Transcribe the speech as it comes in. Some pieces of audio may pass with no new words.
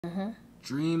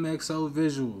Dream XO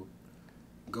Visual.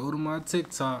 Go to my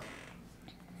TikTok.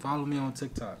 Follow me on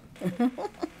TikTok.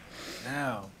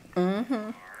 Now.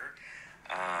 At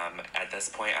this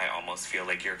point, I almost feel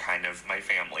like you're kind of my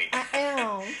family.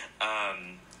 I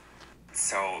am.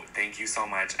 So thank you so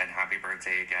much and happy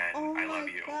birthday again. Oh I love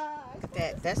you.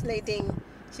 That's Nadine.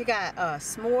 She got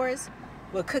s'mores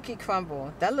with cookie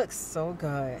crumble. That looks so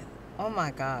good. Oh my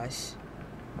gosh.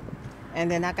 And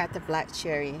then I got the black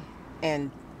cherry and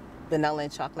vanilla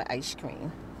and chocolate ice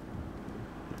cream.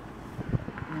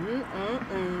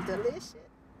 Delicious.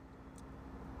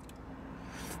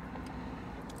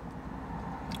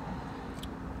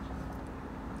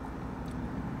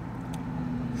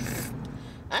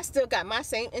 I still got my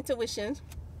same intuitions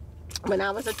when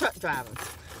I was a truck driver.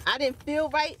 I didn't feel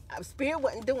right. Spirit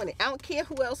wasn't doing it. I don't care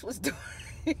who else was doing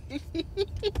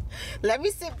it. Let me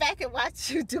sit back and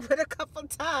watch you do it a couple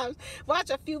times. Watch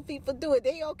a few people do it.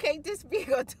 They okay, this be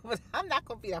gonna do it. I'm not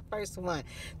gonna be the first one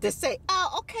to say,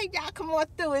 oh, okay, y'all come on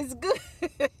through, it's good.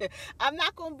 I'm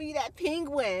not gonna be that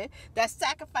penguin that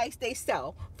sacrificed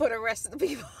themselves for the rest of the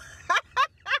people.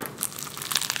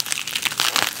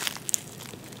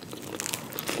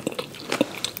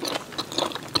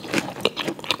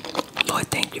 Lord,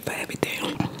 thank you for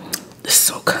everything. This is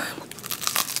so good.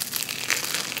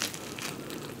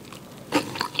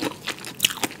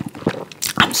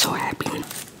 I'm so happy.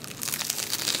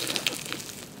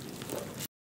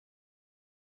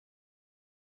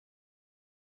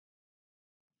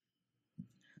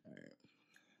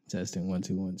 Testing 1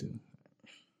 2 1 2.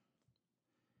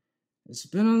 It's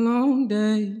been a long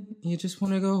day. You just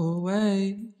wanna go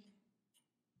away.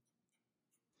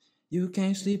 You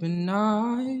can't sleep at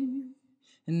night,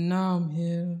 and now I'm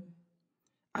here.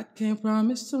 I can't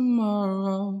promise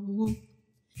tomorrow,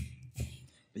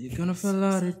 but you're gonna feel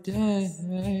out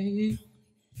today.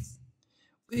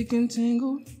 We can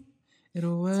tangle it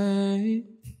away.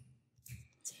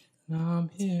 Now I'm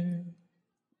here.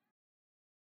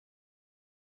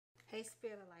 Hey,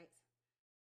 Spirit of Lights.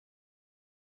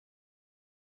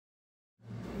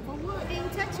 For what? They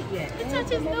didn't touch it yet. It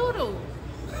touches Noodles.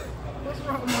 What's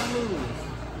wrong with my noodles?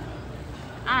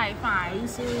 Alright, Are fine. you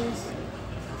serious?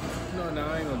 No, I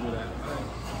ain't gonna do that.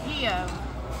 Yeah.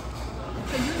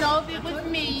 So you know if it was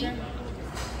me.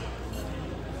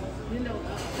 You know,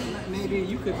 Nadine,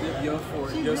 you could dip your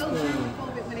fork, your spoon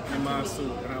in my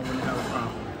soup, and I wouldn't have a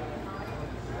problem.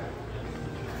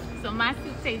 So my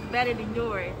soup tastes better than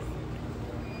yours.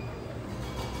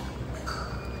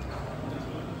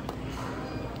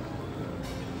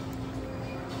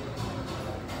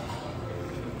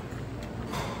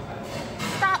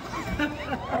 Stop.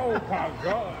 Oh my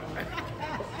God!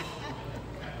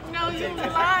 No, you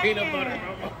Like peanut butter.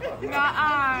 lying.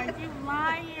 Nuh-uh, you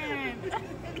lying.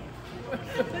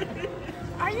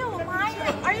 Are you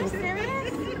lying? Are you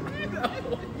serious?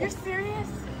 You're serious?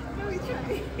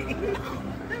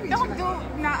 Don't do,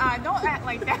 nuh-uh, don't act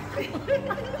like that.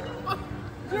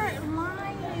 You're lying.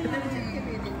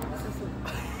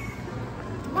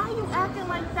 Why are you acting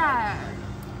like that?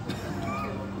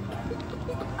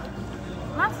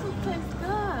 My soup tastes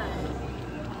good.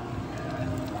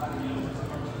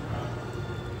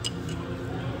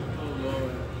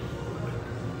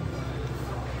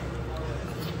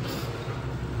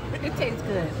 it tastes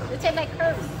good. It tastes like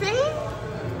curry. See?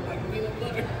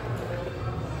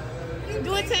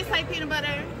 Do it taste like peanut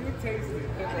butter? It tastes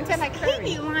like He curry.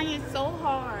 be lying so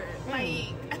hard.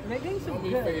 Like, Maybe it's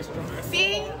good.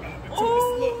 see?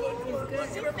 Ooh,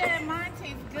 she said mine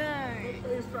tastes good.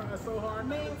 So hard.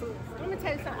 Man, let me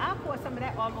tell you something. I'll pour some of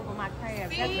that all over my crab.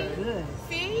 See? That's good.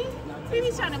 See? He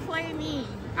be trying to play me.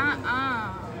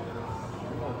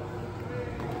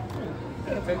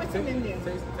 Yeah, put some in there. No,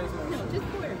 just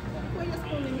pour it. Pour your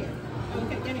spoon in here.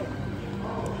 Okay, get it.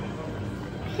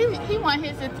 He want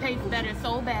his to taste better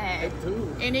so bad.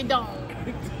 And it don't.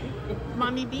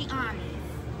 Mommy, be honest.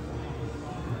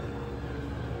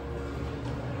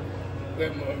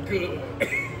 That mug good.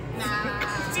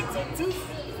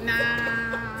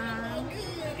 Nah.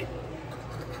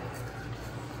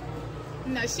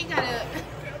 No, she gotta.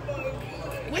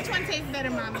 Which one tastes better,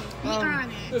 Mommy? Be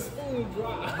honest. The spoon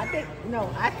dry.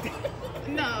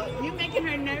 No, you making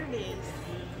her nervous.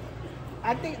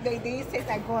 I think these taste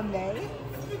like gourmet,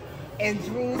 and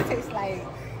dreams taste like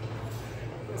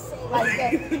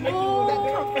that.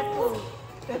 That comfort food.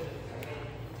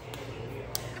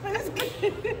 That's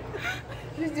good.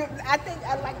 I think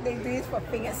I like the dreams for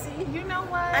fancy. You know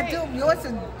what? I do. Yours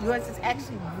is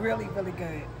actually really, really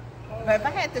good. But if I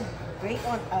had to rate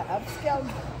on an upscale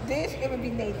dish, it would be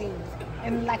Nadine's.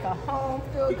 And like a home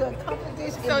feel good comfort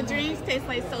dish. So dreams taste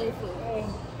like soul food.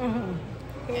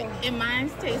 And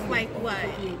mine tastes like what?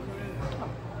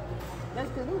 That's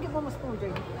good. Let me get one more spoon,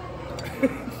 baby.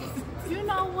 You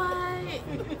know what?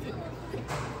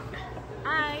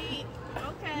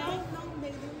 Okay. No,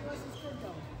 maybe it wasn't good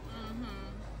though.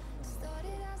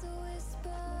 Started as a whisper,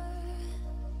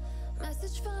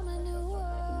 message from a new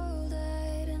world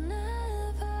I'd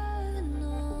never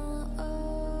known.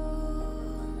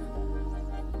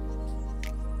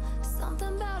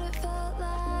 Something about it felt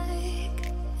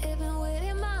like it'd been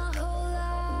waiting my whole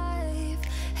life.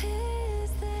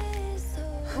 Is this so?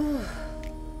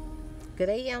 Good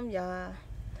AM, y'all.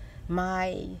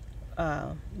 My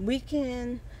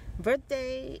weekend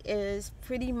birthday is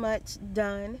pretty much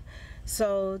done.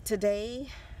 So today,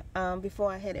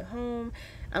 before I headed home,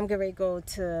 I'm gonna go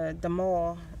to the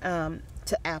mall,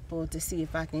 to Apple, to see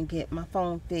if I can get my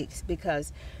phone fixed,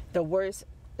 because the worst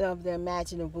of the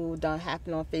imaginable done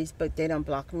happen on Facebook. They done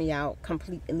block me out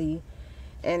completely,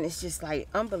 and it's just like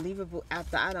unbelievable.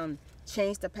 After I done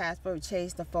changed the password,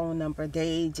 changed the phone number,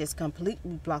 they just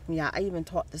completely blocked me out. I even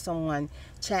talked to someone,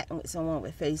 chatting with someone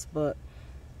with Facebook,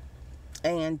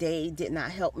 and they did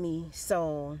not help me.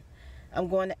 So I'm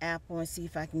going to Apple and see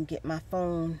if I can get my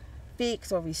phone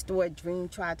fixed or restored. Dream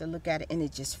tried to look at it and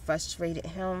it just frustrated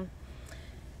him.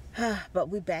 But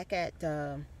we back at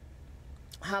the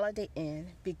Holiday Inn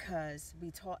because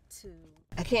we talked to...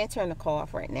 I can't turn the car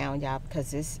off right now, y'all,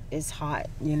 because it's hot.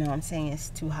 You know what I'm saying? It's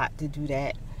too hot to do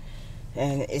that.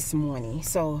 And it's morning.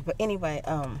 So, but anyway,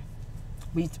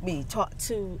 we talked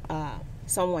to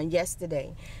someone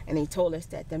yesterday, and they told us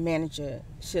that the manager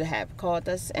should have called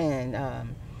us, and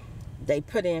they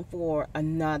put in for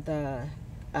another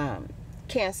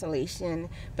cancellation,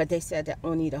 but they said that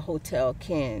only the hotel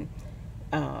can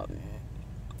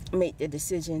make the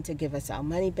decision to give us our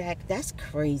money back. That's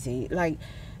crazy. Like,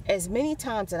 as many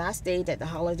times that I stayed at the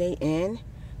Holiday Inn,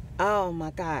 oh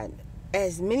my God,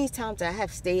 as many times that I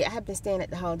have stayed, I have been staying at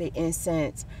the Holiday Inn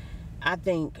since, I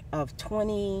think, of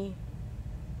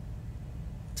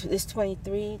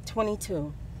 23,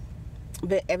 22.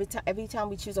 But every time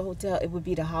we choose a hotel, it would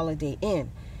be the Holiday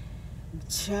Inn.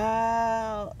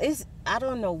 Child, I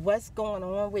don't know what's going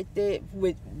on with it,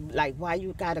 with like why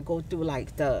you gotta go through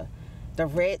like the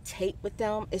red tape with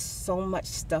them. It's so much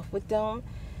stuff with them.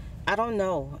 I don't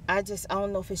know. I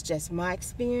don't know if it's just my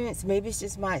experience. Maybe it's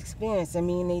just my experience. I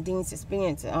mean, Nadine's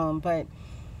experience. But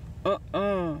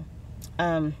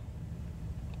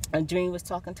a Dream was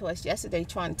talking to us yesterday,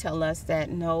 trying to tell us that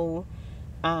no,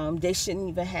 they shouldn't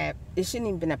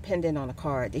even been a pendant on a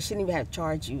card. They shouldn't even have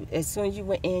charged you. As soon as you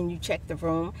went in, you checked the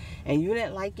room, and you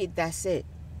didn't like it, that's it.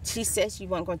 She said she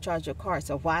wasn't going to charge your card,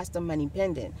 so why is the money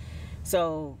pending?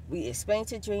 So we explained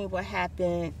to Dream what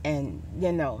happened, and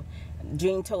you know,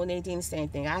 Dream told Nadine the same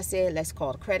thing. I said, let's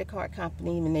call the credit card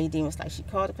company. And Nadine was like, she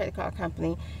called the credit card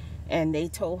company, and they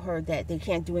told her that they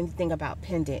can't do anything about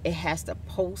pending. It has to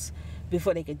post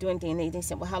before they could do anything. And Nadine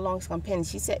said, well, how long is it going to pending?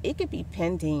 She said it could be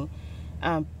pending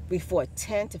before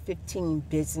 10 to 15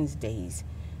 business days.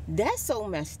 That's so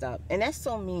messed up, and that's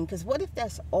so mean, because what if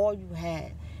that's all you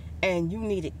had and you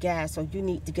needed gas or you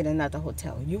need to get another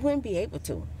hotel? You wouldn't be able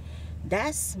to.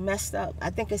 That's messed up. I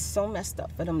think it's so messed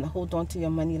up for them to hold on to your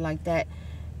money like that.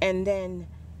 And then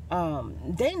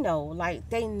they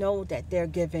know that they're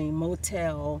giving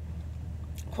motel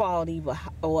quality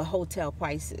or hotel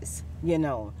prices, you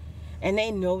know, and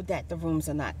they know that the rooms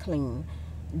are not clean.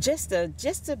 Just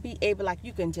to be able, like,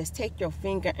 you can just take your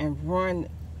finger and run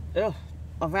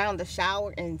around the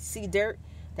shower and see dirt.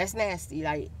 That's nasty.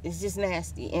 Like, it's just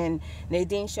nasty. And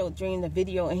Nadine showed Dream the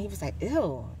video, and he was like,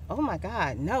 ew, oh my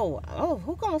God, no. Oh,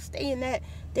 who gonna stay in that?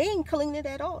 They didn't clean it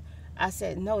at all. I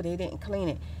said, no, they didn't clean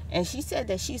it. And she said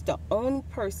that she's the only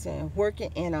person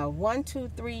working in a 1,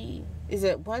 2, 3, is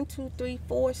it 1, 2, 3,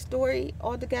 4 story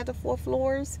altogether, 4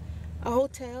 floors, a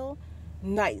hotel.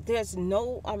 Like, there's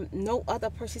no other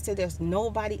person. She said there's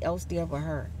nobody else there but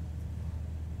her.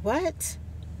 What?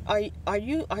 Are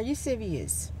you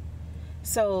serious?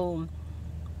 So,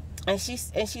 and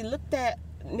she looked at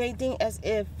Nadine as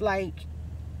if like,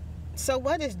 so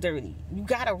what is dirty? You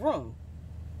got a room,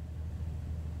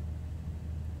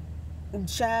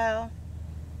 child.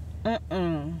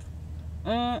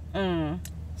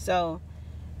 So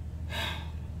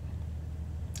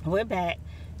we're back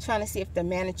trying to see if the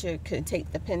manager could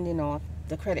take the pending off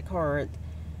the credit card,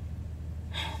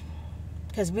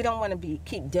 because we don't want to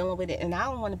keep dealing with it, and I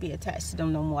don't want to be attached to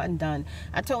them no more. I'm done.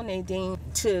 I told Nadine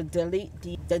to delete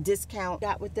the discount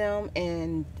got with them,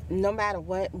 and no matter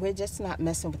what, we're just not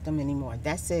messing with them anymore.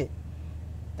 That's it.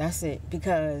 That's it.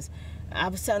 Because I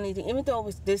was telling Nadine, even though it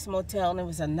was this motel and it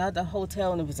was another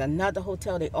hotel and it was another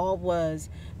hotel, they all was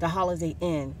the Holiday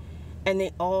Inn. and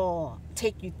they all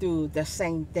take you through the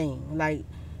same thing. Like,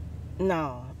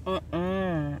 no,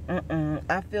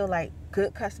 I feel like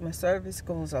good customer service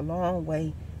goes a long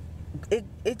way.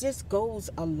 It just goes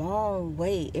a long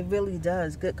way. It really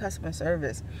does. Good customer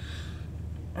service.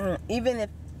 Even if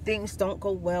things don't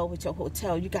go well with your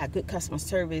hotel, you got good customer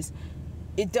service.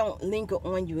 It don't linger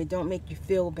on you. It don't make you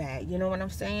feel bad. You know what I'm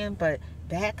saying? But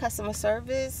bad customer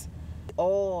service,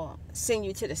 all send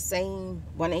you to the same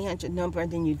 1-800 number, and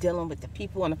then you're dealing with the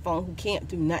people on the phone who can't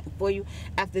do nothing for you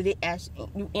after they ask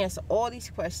you, answer all these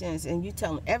questions, and you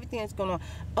tell them everything that's going on.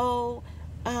 Oh,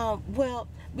 well,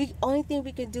 only thing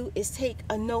we can do is take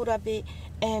a note of it,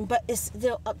 but it's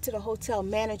still up to the hotel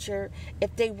manager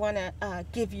if they want to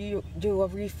give you a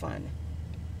refund.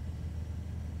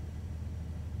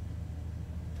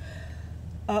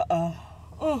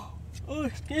 Oh,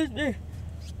 excuse me.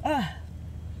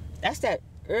 That's that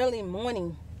early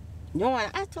morning yawn.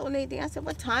 I told Nadine, I said,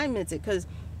 what time is it? Because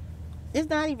it's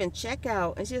not even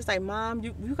checkout. And she was like, Mom,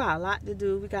 you got a lot to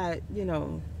do. We got,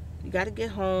 you got to get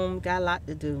home. Got a lot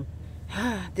to do.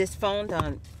 This phone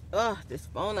done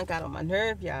got on my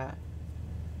nerve, y'all.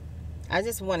 I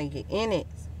just want to get in it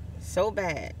so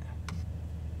bad.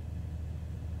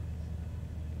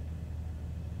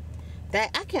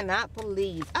 That I cannot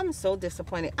believe. I'm so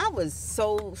disappointed. I was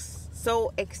so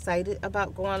excited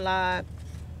about going live.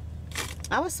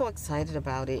 I was so excited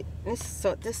about it. This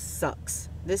sucks.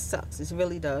 This sucks. This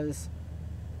really does.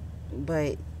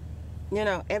 But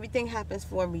everything happens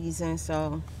for a reason,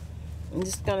 so I'm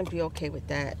just gonna be okay with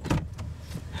that.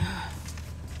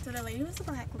 So the lady was a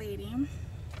black lady,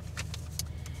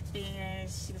 and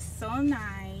she was so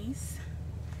nice.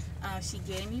 She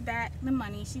gave me back the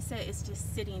money. She said it's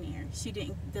just sitting there.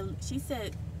 She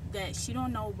said that she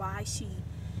don't know why she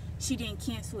didn't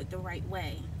cancel it the right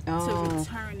way to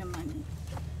return the money.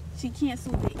 She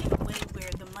canceled it in a way where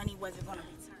the money wasn't going to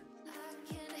return.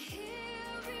 I can hear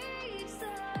each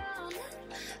sound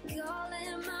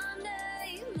calling my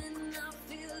name, and I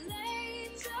feel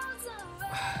angels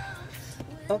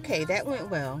around. Okay, that went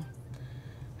well.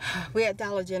 We're at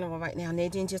Dollar General right now.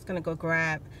 Nadine's just gonna go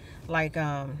grab like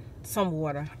some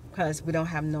water because we don't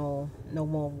have no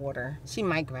more water. She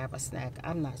might grab a snack.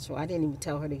 I'm not sure. I didn't even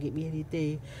tell her to get me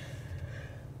anything.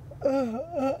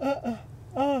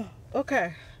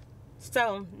 Okay.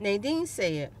 So Nadine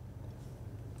said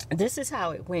this is how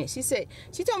it went. She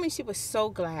told me she was so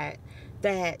glad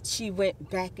that she went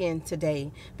back in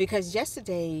today, because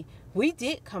yesterday we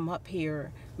did come up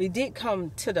here. We did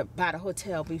come to by the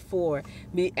hotel before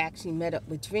we actually met up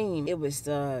with Dream. It was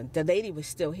the lady was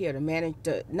still here.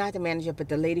 Not the manager, but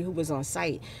the lady who was on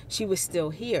site. She was still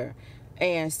here,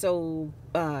 and so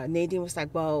Nadine was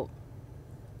like, "Well,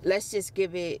 let's just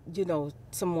give it,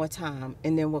 some more time,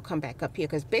 and then we'll come back up here."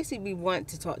 Because basically, we want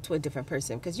to talk to a different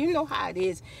person. Because you know how it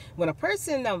is when a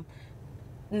person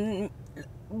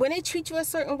when they treat you a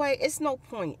certain way, it's no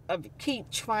point of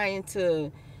keep trying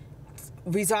to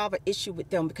resolve an issue with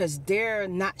them, because they're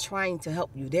not trying to help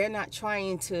you. They're not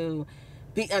trying to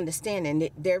be understanding.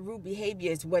 Their rude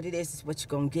behavior is what it is what you're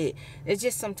gonna get. It's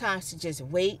just sometimes to just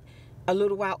wait a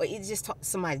little while, or you just talk to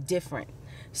somebody different.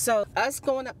 So us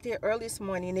going up there early this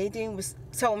morning, Nadine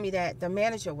told me that the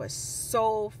manager was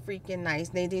so freaking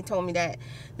nice. Nadine told me that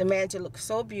the manager looked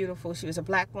so beautiful. She was a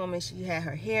black woman. She had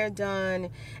her hair done,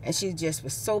 and she just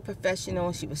was so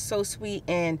professional. She was so sweet,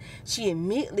 and she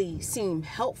immediately seemed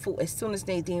helpful as soon as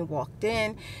Nadine walked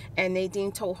in. And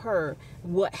Nadine told her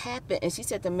what happened, and she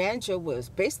said the manager was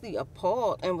basically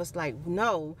appalled and was like,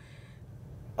 "No,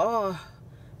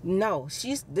 no,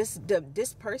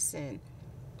 this person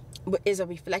is a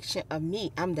reflection of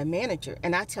me. I'm the manager,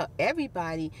 and I tell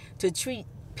everybody to treat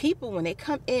people when they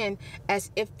come in as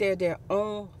if they're their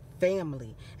own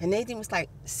family." And Nadine was like,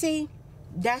 "See,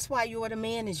 that's why you're the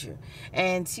manager."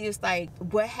 And she was like,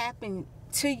 "What happened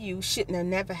to you shouldn't have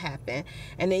never happened."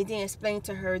 And Nadine explained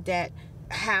to her that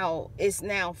how it's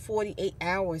now 48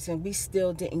 hours and we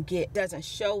still doesn't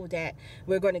show that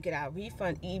we're going to get our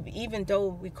refund, even though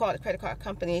we called the credit card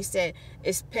company. They said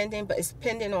it's pending, but it's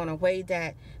pending on a way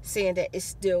that saying that it's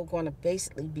still going to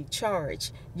basically be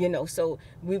charged, so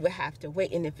we would have to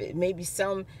wait. And if it maybe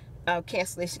some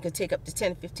cancellation could take up to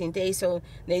 10 to 15 days. So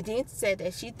Nadine said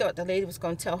that she thought the lady was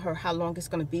going to tell her how long it's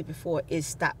going to be before it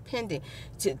stopped pending.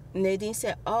 Nadine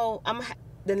said,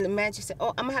 the manager said,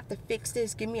 "Oh, I'm gonna have to fix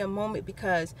this. Give me a moment,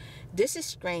 because this is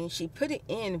strange." She put it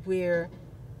in where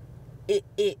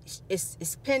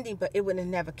it's pending, but it would have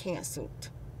never canceled.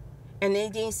 And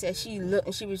Nadine said she looked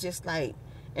and she was just like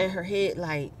in her head,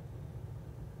 like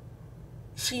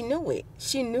she knew it.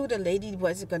 She knew the lady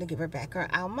wasn't gonna give her back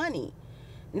our money.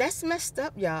 That's messed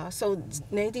up, y'all. So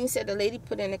Nadine said the lady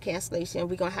put in a cancellation.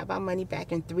 We're going to have our money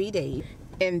back in 3 days.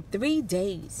 In 3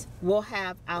 days, we'll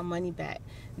have our money back.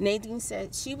 Nadine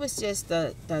said she was just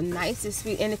the nicest,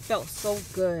 and it felt so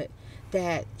good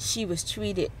that she was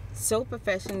treated so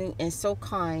professionally and so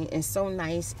kind and so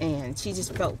nice, and she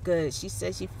just felt good. She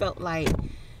said she felt like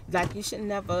you should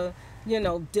never, you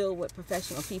know, deal with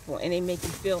professional people, and they make you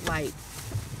feel like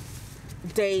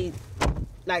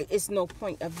it's no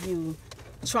point of you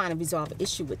trying to resolve an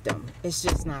issue with them. It's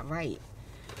just not right.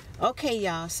 Okay,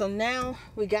 y'all, so now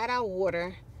we got our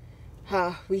water.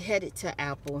 We headed to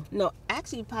Apple. No,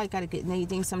 actually, you probably got to get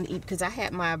Nadine something to eat, because I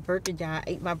had my burger, y'all. I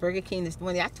ate my Burger King this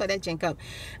morning. I told that jink up.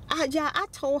 Yeah, I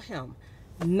told him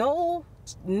no,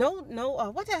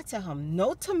 what did I tell him?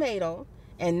 No tomato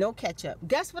and no ketchup.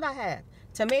 Guess what I have?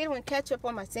 Tomato and ketchup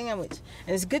on my sandwich.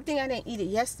 And it's a good thing I didn't eat it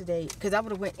yesterday, because I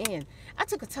would have went in. I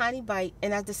took a tiny bite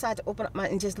and I decided to open up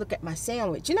and just look at my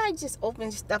sandwich. You know, I just open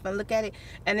stuff and look at it,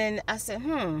 and then I said,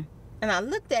 and I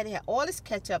looked at it, had all this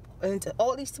ketchup and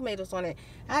all these tomatoes on it.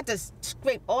 I had to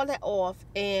scrape all that off,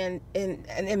 and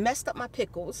it messed up my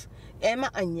pickles and my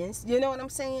onions. You know what I'm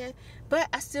saying? But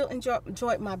I still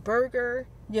enjoyed my burger.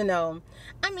 You know,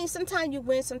 I mean, sometimes you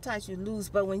win, sometimes you lose.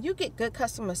 But when you get good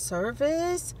customer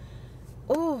service,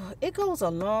 oh, it goes a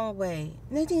long way.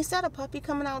 Nadine, is that a puppy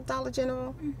coming out of Dollar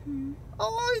General? Mm-hmm.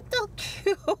 Oh, he's so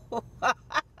cute.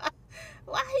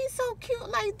 Why he's so cute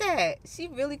like that? She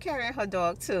really carrying her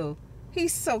dog too.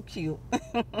 He's so cute.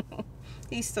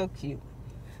 He's so cute.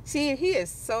 See, he is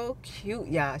so cute,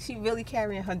 y'all. She really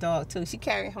carrying her dog too. She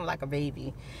carrying him like a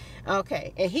baby.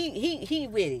 Okay, and he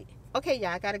with it. Okay, y'all,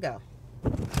 I gotta go.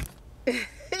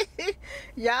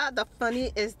 Y'all, the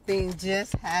funniest thing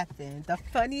just happened. The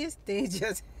funniest thing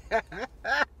just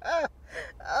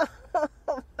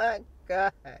oh my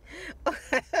God.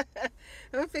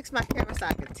 Let me fix my camera so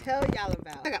I can tell y'all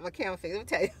about. I got my camera fixed. Let me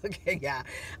tell you. Okay, y'all.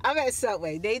 I'm at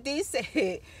Subway. Nadine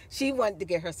said she wanted to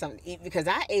get her something to eat because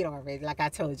I ate already, like I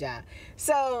told y'all.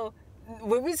 So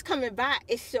when we was coming by,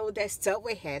 it showed that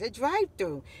Subway had a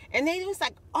drive-thru, and they was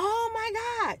like, "Oh my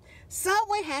God,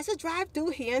 Subway has a drive-thru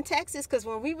here in Texas." Because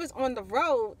when we was on the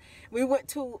road, we went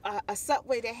to a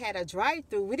Subway that had a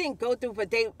drive-thru. We didn't go through,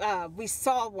 but we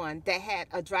saw one that had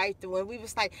a drive-thru, and we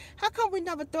was like, "How come we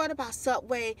never thought about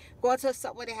Subway going to a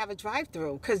Subway that have a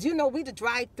drive-thru?" Because you know we the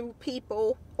drive-thru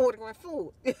people ordering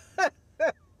food.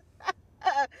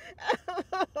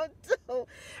 So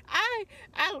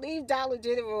I leave Dollar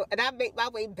General and I make my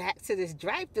way back to this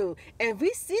drive-thru, and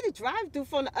we see the drive-thru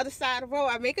from the other side of the road.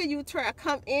 I make a U-turn, I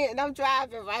come in, and I'm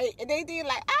driving, right, and they did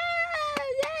like,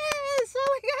 yes, so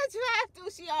we got a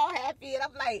drive-thru. She all happy, and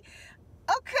I'm like,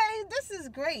 okay, this is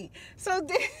great. So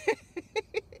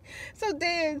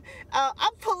then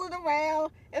I'm pulling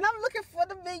around and I'm looking for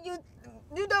the menu,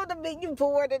 you know, the menu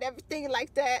board and everything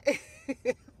like that.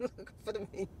 Looking for the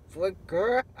menu board,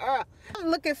 girl. I'm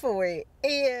looking for it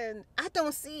and I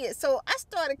don't see it. So I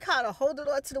started kind of holding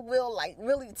on to the wheel like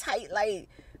really tight, like,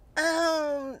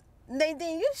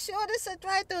 Nadine, you sure this a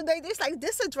drive-thru? Nadine's like,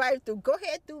 this a drive-thru. Go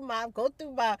ahead through mine. Go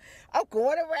through mine. I'm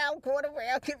going around. Go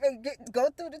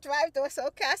through the drive-thru. I said,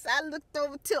 okay. So I looked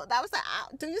over, tilt. I was like,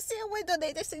 do you see a window?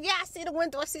 They said, yeah, I see the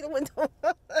window. I see the window.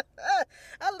 A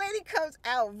lady comes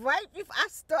out right before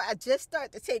I just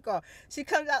start to take off. She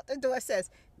comes out the door and says,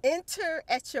 enter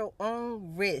at your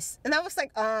own risk. And I was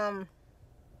like,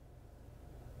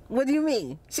 what do you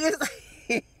mean? She was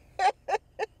like,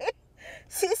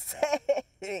 she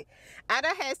said, I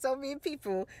done had so many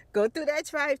people go through that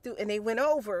drive-thru and they went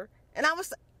over. And I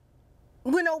was like,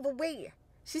 went over where?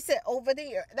 She said, over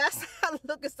there. That's how it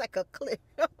looks, it's like a cliff.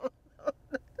 It's like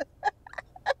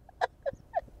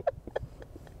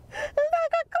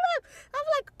a cliff. I'm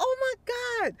like, oh my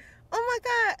God. Oh my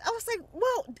God. I was like,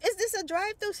 well, is this a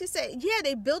drive-thru? She said, yeah,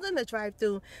 they building a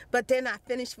drive-thru, but they're not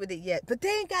finished with it yet. But they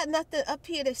ain't got nothing up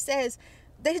here that says,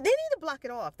 they need to block it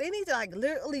off. They need to like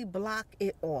literally block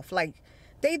it off. Like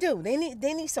they do. They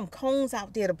need some cones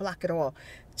out there to block it off.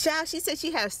 Child, she said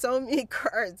she has so many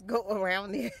cars go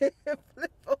around there.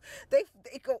 They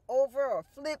go over or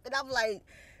flip. And I'm like,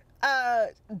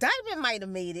 Diamond might have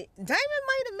made it. Diamond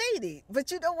might have made it.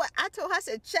 But you know what? I told her, I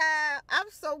said, child, I'm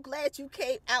so glad you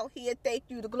came out here. Thank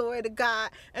you, the glory to God,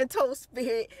 and told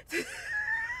Spirit.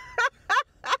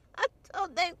 So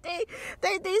they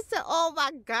said, oh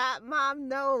my God, Mom,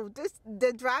 no,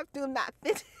 the drive-thru not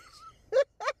finished.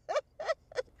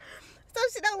 So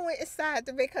she done went inside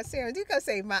to make her sandwich. You gonna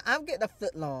say, Mom, I'm getting a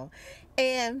foot long,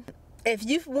 and if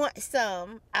you want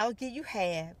some, I'll give you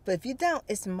half, but if you don't,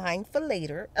 it's mine for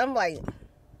later. I'm like,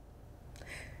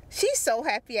 She's so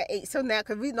happy I ate. So now,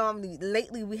 because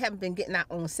lately we haven't been getting our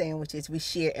own sandwiches. We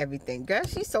share everything. Girl,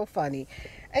 she's so funny.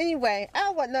 Anyway, I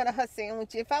don't want none of her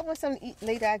sandwiches. If I want something to eat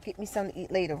later, I'll get me something to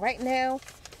eat later. Right now,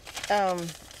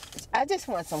 I just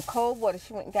want some cold water.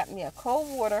 She went and got me a cold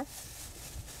water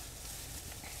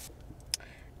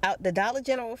out the Dollar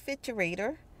General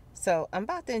refrigerator. So I'm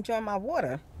about to enjoy my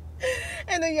water.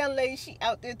 And the young lady, she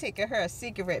out there taking her a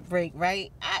cigarette break,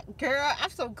 right? Girl, I'm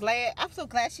so glad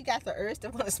she got the urge to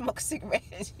want to smoke a cigarette.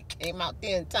 And she came out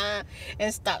there in time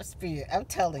and stopped Spirit. I'm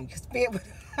telling you, Spirit was...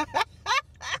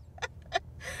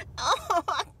 Oh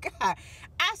my God.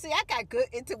 I got good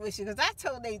intuition, because I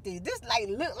told Nathan, this like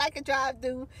look like a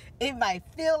drive-thru. It might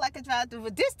feel like a drive-thru,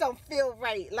 but this don't feel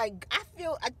right. Like I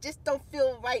just don't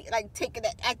feel right like taking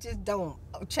that. I just don't.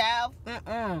 Oh, child.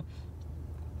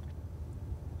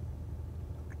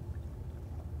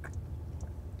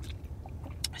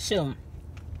 Sure.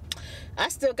 I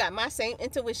still got my same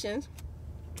intuitions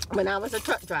when I was a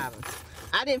truck driver.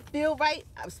 I didn't feel right.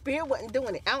 Spirit wasn't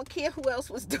doing it. I don't care who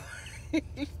else was doing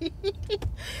it.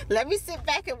 Let me sit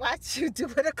back and watch you do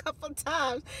it a couple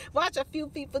times. Watch a few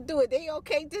people do it. They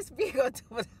okay, this be gonna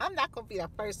do it. I'm not gonna be the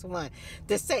first one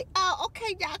to say, oh,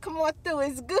 okay, y'all, come on through,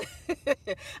 it's good.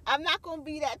 I'm not gonna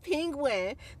be that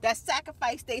penguin that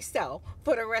sacrificed themselves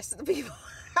for the rest of the people.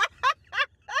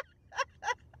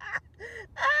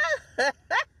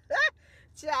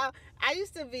 Child, I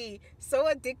used to be so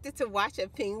addicted to watching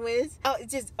penguins. Oh, it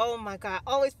just, oh my God,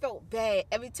 I always felt bad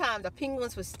every time the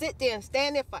penguins would sit there and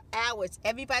stand there for hours.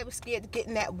 Everybody was scared to get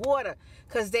in that water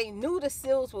because they knew the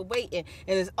seals were waiting.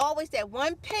 And there's always that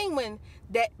one penguin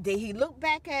that he looked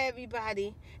back at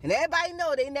everybody, and everybody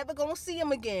know they never gonna see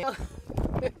him again.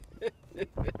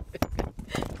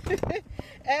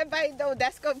 Everybody know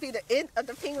that's gonna be the end of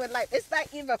the penguin life. It's not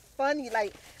even funny.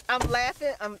 Like, I'm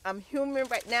laughing, I'm humoring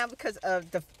right now because of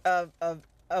the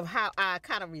of how I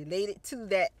kind of related to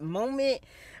that moment,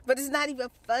 but it's not even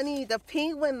funny. The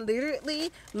penguin literally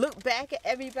looked back at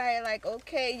everybody like,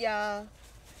 okay, y'all,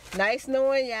 nice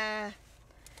knowing y'all.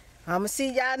 I'ma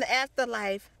see y'all in the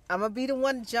afterlife. I'ma be the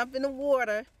one to jump in the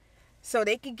water so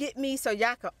they can get me, so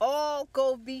y'all can all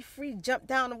go be free, jump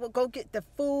down and we'll go get the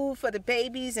food for the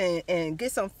babies and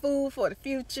get some food for the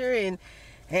future.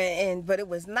 And but it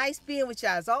was nice being with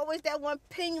y'all. It's always that one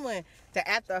penguin that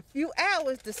after a few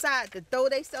hours decide to throw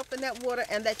themselves in that water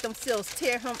and let themselves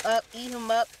tear him up, eat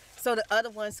him up, so the other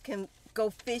ones can go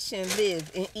fish and live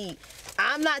and eat.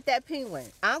 I'm not that penguin.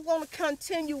 I'm going to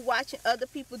continue watching other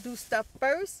people do stuff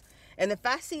first, and if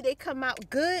I see they come out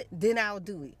good, then I'll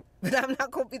do it. But I'm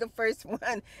not going to be the first one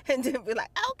and then be like,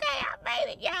 okay, I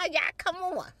made it. Y'all, come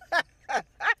on.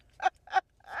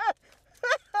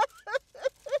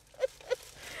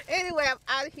 Anyway, I'm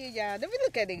out of here, y'all. Let me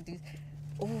look at these.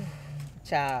 Ooh,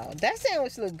 child. That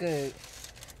sandwich look good.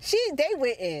 They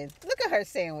went in. Look at her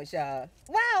sandwich, y'all.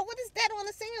 Wow, what is that on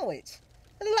the sandwich?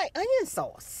 It look like onion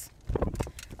sauce.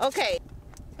 Okay.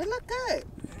 It look good.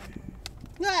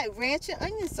 Look like ranch and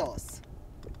onion sauce.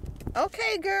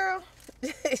 Okay, girl.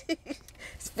 You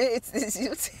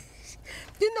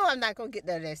know I'm not going to get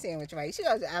none of that sandwich, right? She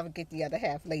goes, I will get the other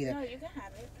half later. No, you can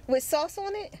have it. With sauce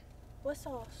on it? What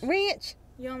sauce? Ranch.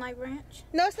 You don't like ranch?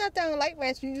 No, it's not that I don't like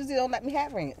ranch. You usually don't let me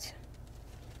have ranch.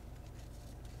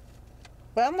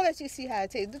 But I'm going to let you see how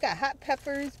it tastes. You got hot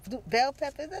peppers, bell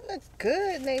peppers. That looks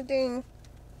good, Nadine.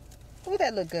 Oh,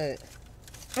 that look good.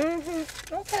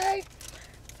 Okay.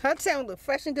 Her sandwich look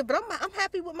fresh and good. But I'm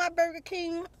happy with my Burger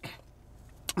King.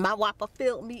 My Whopper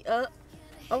filled me up.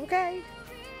 Okay.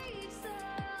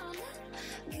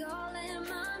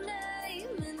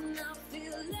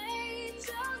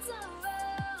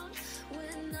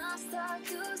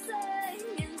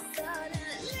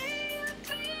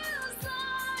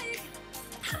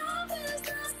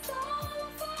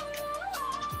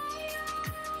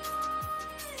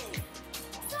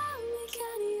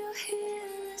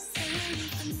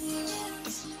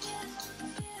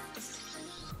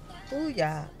 Ooh,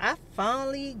 y'all, I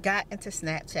finally got into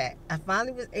Snapchat. I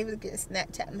finally was able to get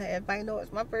Snapchat and let everybody know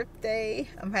it's my birthday.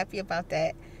 I'm happy about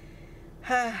that.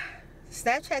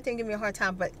 Snapchat didn't give me a hard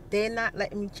time, but they're not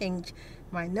letting me change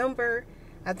my number.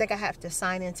 I think I have to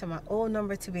sign into my old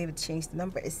number to be able to change the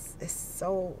number. It's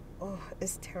so, oh,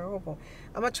 it's terrible.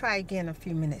 I'm going to try again in a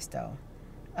few minutes, though.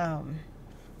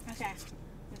 Okay.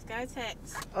 Let's go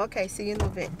text. Okay, see you in a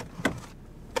little bit.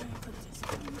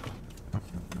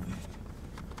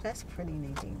 That's pretty,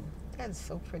 Nadine. That is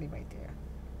so pretty right there.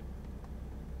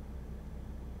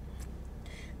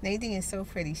 Nadine is so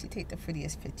pretty. She takes the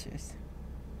prettiest pictures.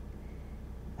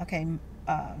 Okay,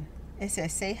 it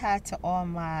says, say hi to all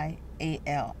my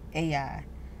AI.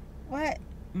 What?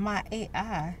 My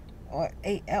AI? or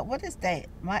what is that?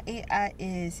 My AI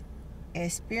is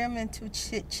experimental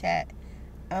chit chat,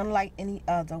 unlike any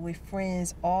other, with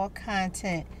friends. All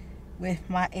content with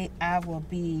my AI will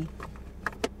be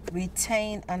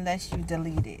retained unless you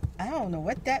delete it. I don't know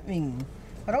what that means,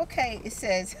 but okay. It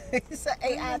says it's an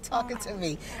AI talking to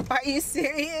me. Are you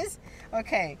serious?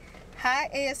 Okay. Hi,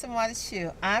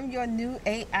 ASMRTheChew. I'm your new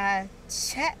AI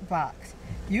chat box.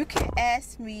 You can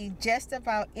ask me just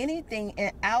about anything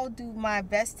and I'll do my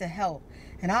best to help.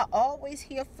 And I'm always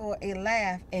here for a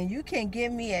laugh, and you can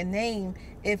give me a name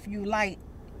if you like,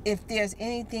 if there's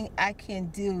anything I can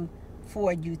do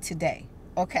for you today.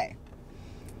 Okay.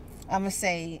 I'm going to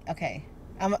say, okay.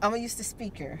 I'm going to use the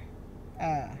speaker.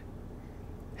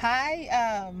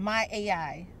 Hi, my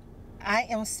AI. I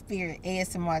am Spirit,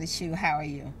 ASMRTheChew. How are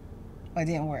you? Oh, it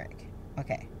didn't work.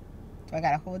 Okay. Do I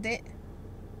got to hold it?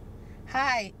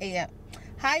 Hi,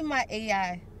 my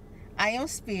AI. I am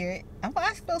Spirit.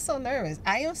 I feel so nervous.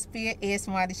 I am Spirit,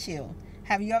 ASMRTheChew.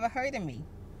 Have you ever heard of me?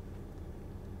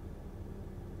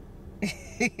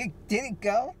 Did it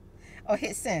go? Oh,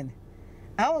 hit send.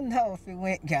 I don't know if it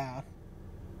went, y'all.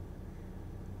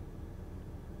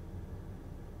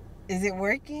 Is it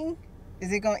working?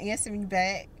 Is it going to answer me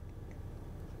back?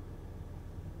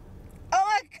 Oh,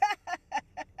 my God.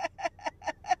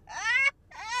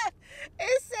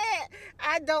 It said,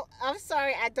 I'm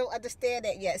sorry, I don't understand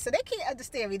that yet. So they can't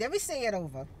understand me. Let me say it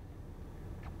over.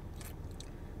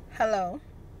 Hello.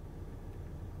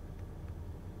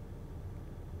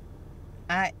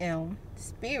 I am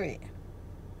Spirit.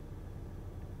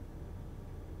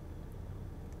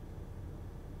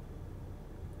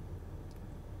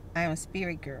 I am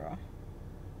Spirit Girl.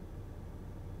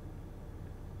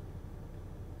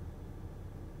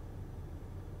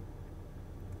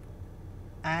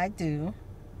 I do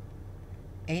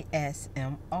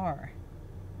ASMR.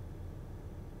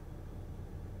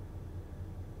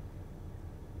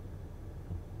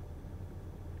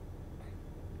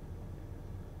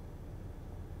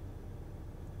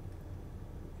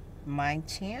 My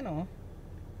channel.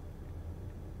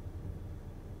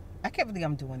 I can't believe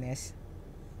I'm doing this.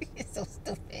 It's so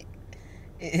stupid.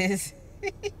 It is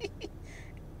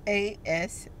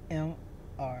ASMRTheChew.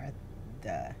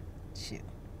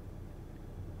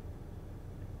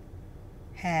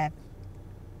 Have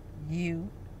you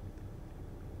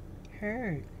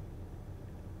heard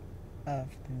of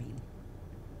me?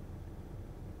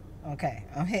 Okay,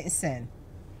 I'm hitting send.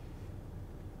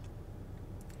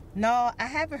 No, I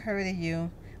haven't heard of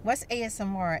you. What's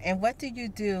ASMR and what do you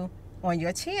do on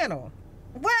your channel?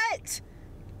 What?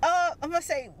 I'm gonna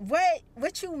say,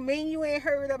 what you mean you ain't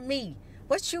heard of me?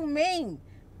 What you mean?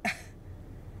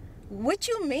 What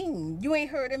you mean you ain't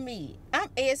heard of me? I'm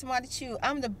ASMRTheChew.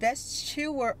 I'm the best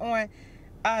chewer on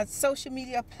social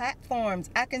media platforms.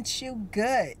 I can chew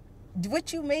good.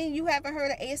 What you mean you haven't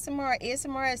heard of ASMR?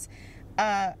 ASMR is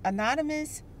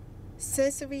anonymous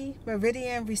sensory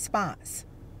meridian response.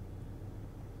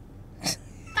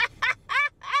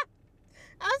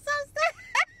 I'm so sorry.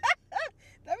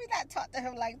 Let me not talk to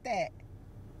him like that.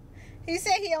 He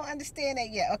said he don't understand that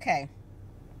yet. Okay.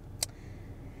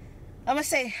 I'm going to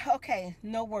say, okay,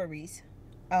 no worries.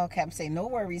 Okay, I'm saying no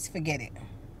worries, forget it.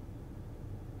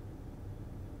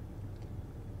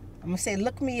 I'm going to say,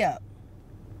 look me up.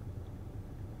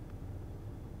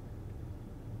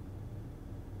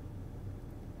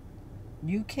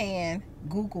 You can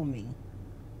Google me.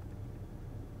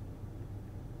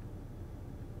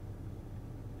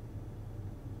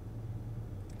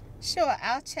 Sure,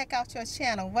 I'll check out your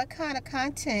channel. What kind of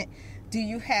content do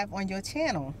you have on your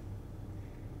channel?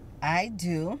 I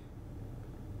do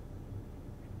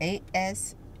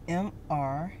ASMR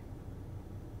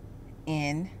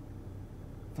and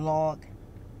vlog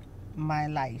my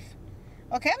life.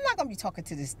 Okay, I'm not going to be talking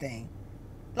to this thing.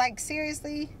 Like,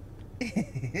 seriously?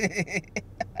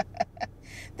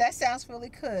 That sounds really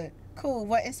good. Cool.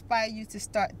 What inspired you to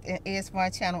start an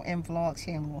ASMR channel and vlog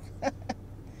channel?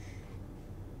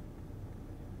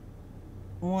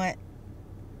 Want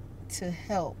to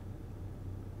help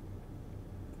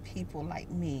people like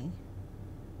me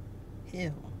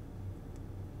heal.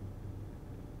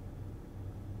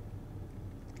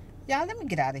 Y'all, let me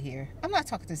get out of here. I'm not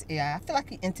talking to this AI. I feel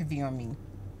like you're interviewing me.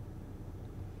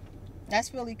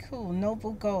 That's really cool.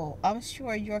 Noble goal. I'm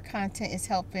sure your content is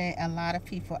helping a lot of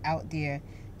people out there.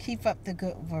 Keep up the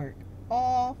good work.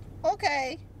 Oh,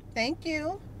 okay. Thank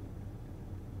you.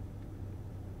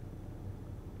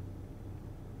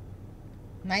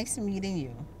 Nice meeting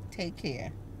you. Take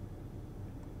care.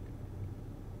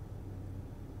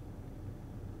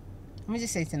 Let me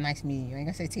just say it's a nice meeting you. I ain't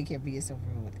gonna say take care, be so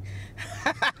rude.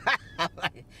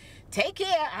 Take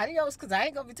care. Adios, because I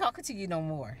ain't going to be talking to you no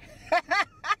more.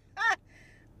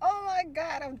 Oh, my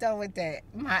God. I'm done with that.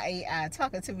 My AI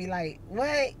talking to me like,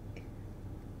 what?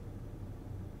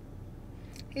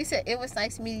 He said, it was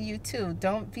nice meeting you, too.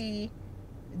 Don't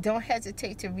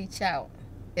hesitate to reach out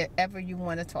if ever you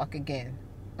want to talk again.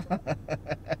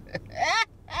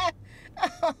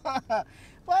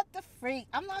 What the freak?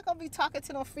 I'm not going to be talking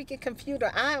to no freaking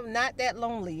computer. I am not that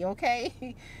lonely,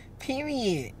 okay?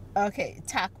 Period. Okay,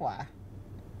 Takwa.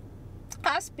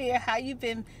 Hi, Spirit. How you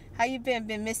been? How you been?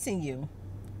 Been missing you.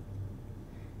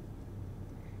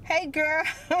 Hey, girl.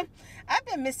 I've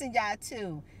been missing y'all,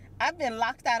 too. I've been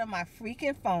locked out of my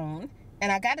freaking phone,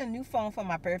 and I got a new phone for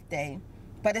my birthday,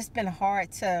 but it's been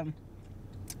hard to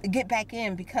get back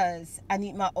in because I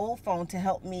need my old phone to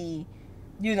help me,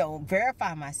 you know,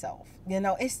 verify myself. You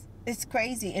know, it's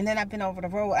crazy. And then I've been over the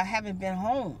road. I haven't been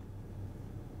home.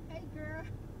 Hey, girl.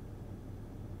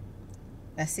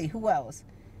 Let's see, who else?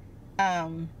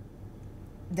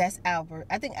 That's Albert.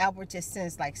 I think Albert just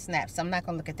sends like snaps. So I'm not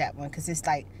gonna look at that one because it's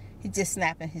like he's just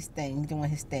snapping his thing, doing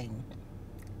his thing.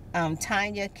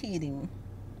 Tanya Keating.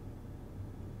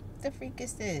 What the freak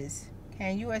is this?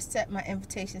 Can you accept my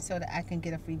invitation so that I can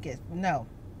get a free gift? No.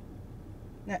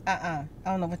 I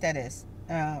don't know what that is.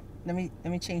 Let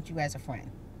me change you as a friend.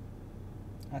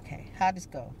 Okay, how does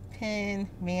this go? Pin,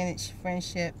 manage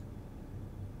friendship,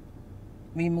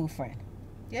 remove friend.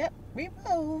 Yep,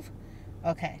 remove.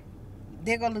 Okay,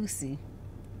 there go Lucy.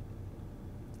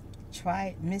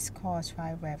 Try missed call,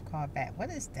 try rev call back. What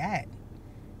is that?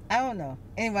 I don't know.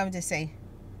 Anyway, I'm just say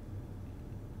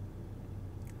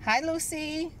hi,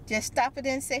 Lucy. Just stop it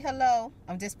in and say hello.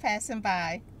 I'm just passing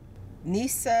by.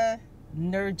 Nisa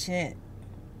Nurgent.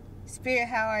 Spirit,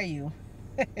 how are you?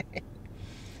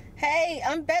 Hey,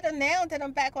 I'm better now that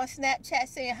I'm back on Snapchat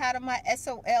saying hi to my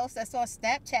SOLs that's on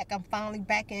Snapchat. I'm finally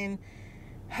back in.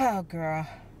 Oh, girl.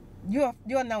 You'll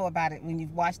know about it when you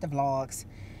watch the vlogs.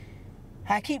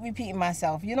 I keep repeating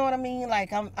myself. You know what I mean?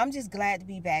 Like, I'm just glad to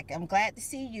be back. I'm glad to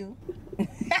see you.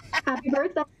 Happy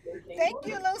birthday. Thank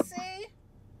you, Lucy.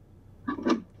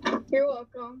 You're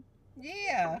welcome.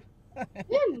 Yeah. I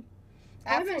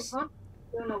haven't talked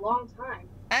to you in a long time.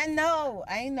 I know.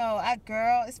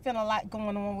 Girl, it's been a lot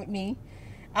going on with me.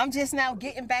 I'm just now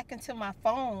getting back into my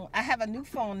phone. I have a new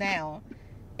phone now,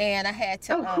 and I had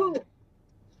to. Oh, cool.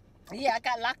 Yeah, I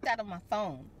got locked out of my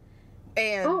phone,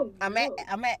 and I'm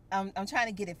trying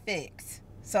to get it fixed.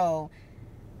 So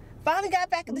finally got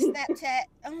back into Snapchat.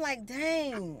 I'm like,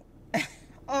 dang.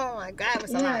 Oh my God, it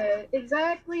was a lot. Yeah,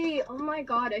 exactly. Oh my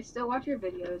God, I still watch your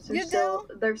videos.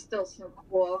 They're still so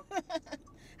cool.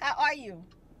 How are you?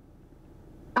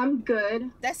 I'm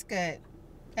good. That's good.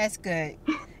 Aren't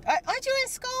you in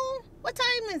school? What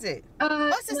time is it?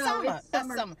 It's the summer. It's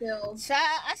summer still.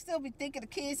 Child, I still be thinking the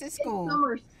kids in school. It's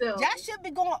summer still. Y'all should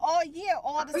be going all year,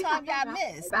 all the time y'all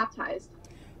miss. Baptized.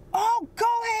 Oh, go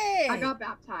ahead. I got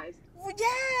baptized. Well,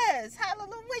 yes.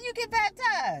 Hallelujah. When you get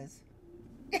baptized?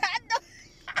 Yeah, I know.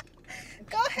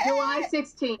 Go ahead. July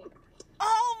 16th.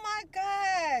 Oh my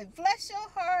God. Bless your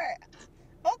heart.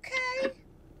 Okay.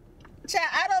 Child,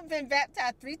 I done been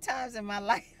baptized 3 times in my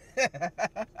life.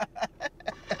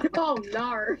 Oh,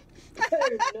 no.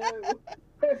 Oh, no.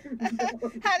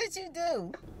 How did you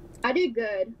do? I did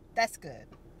good. That's good.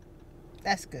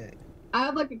 That's good. I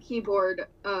have like a keyboard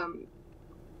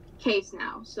case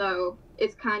now, so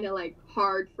it's kind of like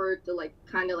hard for it to like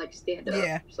kind of like stand up.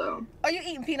 Yeah. So. Are you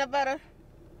eating peanut butter?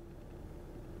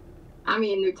 I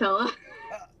mean Nutella.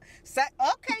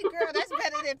 Okay, girl, that's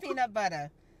better than peanut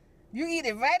butter. You eat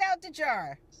it right out the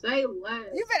jar. Say less.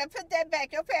 You better put that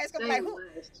back. Your parents gonna be like, who?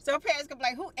 So parents gonna be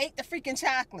like, who ate the freaking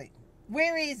chocolate?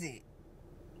 Where is it?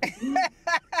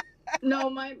 No,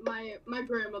 my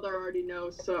grandmother already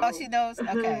knows. So. Oh, she knows.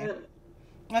 Okay.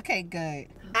 Okay, good.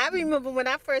 I remember when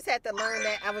I first had to learn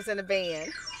that, I was in a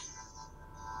band.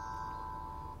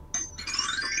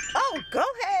 Oh, go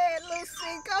ahead,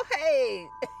 Lucy. Go ahead.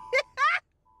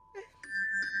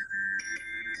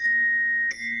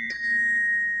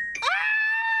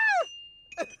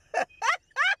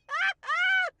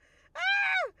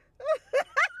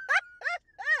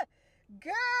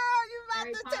 Girl, you about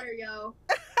Harry to Potter, yo.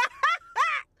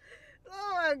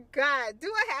 Oh my God. Do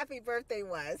a happy birthday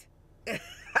was.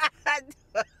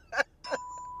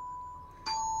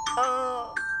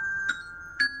 Oh.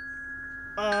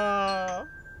 Oh.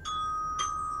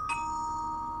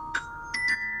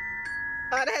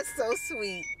 Oh, that's so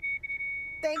sweet.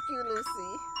 Thank you,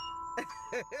 Lucy.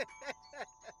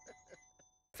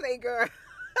 Play girl.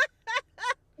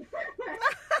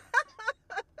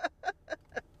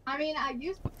 I mean, I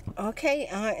used Okay,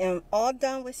 I am all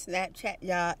done with Snapchat,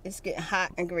 y'all. It's getting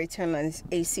hot. I'm going to turn on this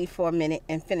AC for a minute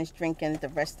and finish drinking the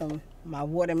rest of my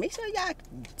water. Make sure y'all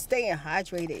staying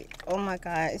hydrated. Oh my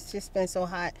God, it's just been so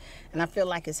hot. And I feel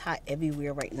like it's hot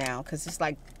everywhere right now because it's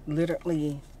like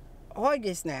literally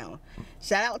August now.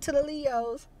 Shout out to the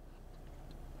Leos.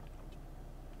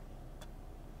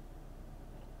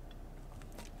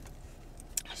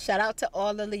 Shout out to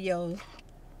all the Leos.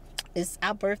 It's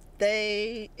our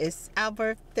birthday. It's our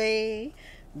birthday.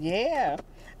 Yeah.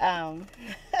 I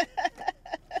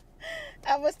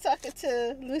was talking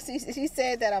to Lucy. She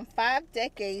said that I'm 5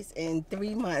 decades in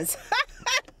 3 months.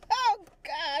 Oh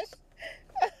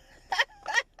gosh.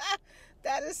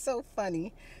 That is so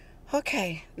funny.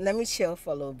 Okay, let me chill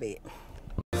for a little bit.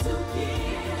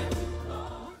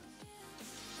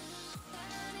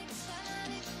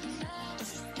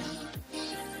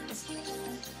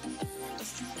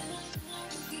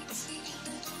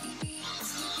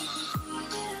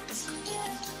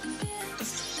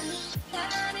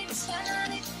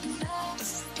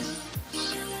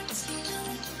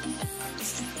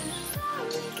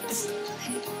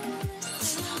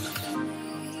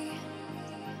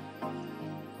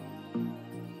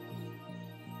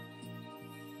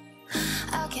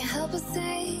 I can't help but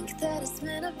think that it's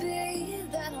meant to be,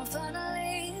 that I'm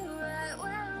finally right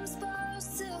where I'm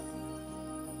supposed to.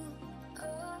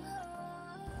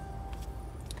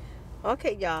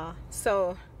 Okay, y'all.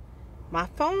 So my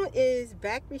phone is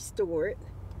back restored.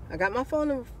 I got my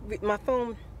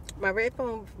red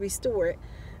phone restored,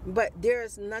 but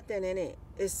there's nothing in it.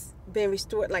 It's been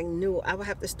restored like new. I would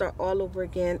have to start all over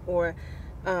again, or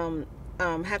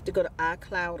have to go to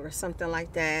iCloud or something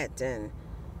like that, and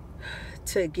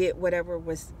to get whatever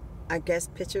was, I guess,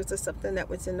 pictures or something that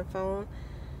was in the phone.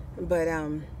 But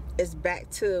it's back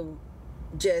to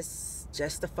just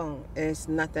the phone, and it's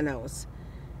nothing else.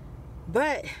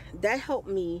 But that helped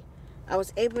me. I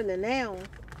was able to now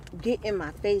get in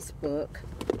my Facebook,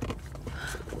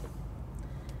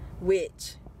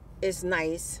 which is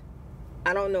nice.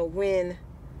 I don't know when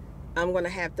I'm gonna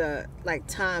have the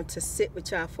time to sit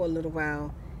with y'all for a little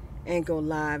while and go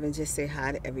live and just say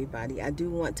hi to everybody. I do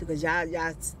want to, because y'all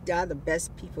the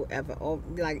best people ever. All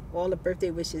the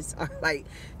birthday wishes are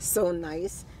so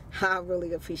nice. I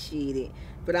really appreciate it.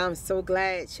 But I'm so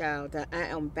glad, child, that I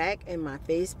am back in my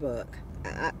Facebook.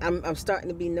 I'm starting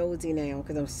to be nosy now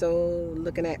because I'm so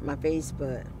looking at my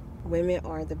Facebook. Women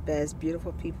are the best,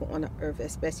 beautiful people on the earth,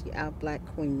 especially our black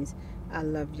queens. I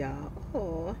love y'all.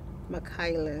 Oh,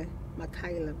 Makayla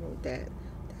wrote that.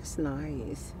 That's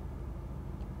nice.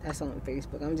 That's on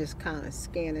Facebook. I'm just kind of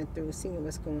scanning through, seeing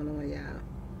what's going on, y'all.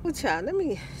 Well, child, let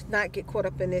me not get caught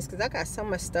up in this because I got so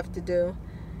much stuff to do.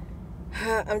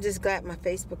 I'm just glad my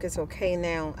Facebook is okay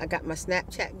now. I got my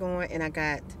Snapchat going, and I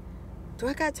got. Do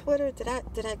I got Twitter? Did I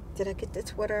get the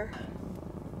Twitter?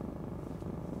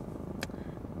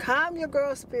 Calm your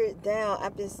girl spirit down.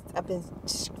 I've been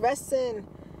stressing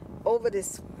over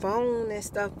this phone and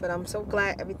stuff, but I'm so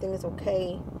glad everything is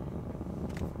okay.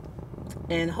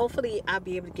 And hopefully I'll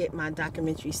be able to get my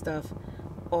documentary stuff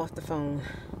off the phone.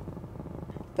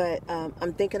 But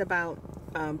I'm thinking about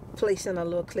placing a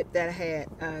little clip that I had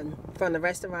from the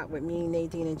restaurant with me,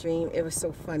 Nadine, and Dream. It was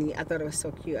so funny. I thought it was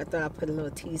so cute. I thought I'd put a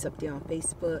little tease up there on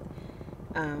Facebook.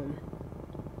 I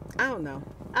don't know.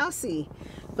 I'll see.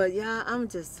 But yeah, I'm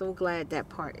just so glad that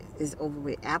part is over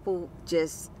with. Apple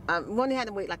just we only had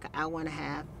to wait like an hour and a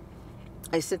half.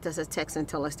 They sent us a text and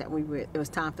told us that it was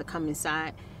time to come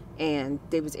inside, and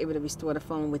they was able to restore the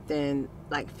phone within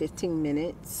like 15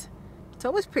 minutes. So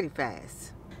it was pretty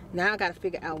fast. Now I got to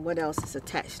figure out what else is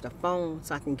attached to the phone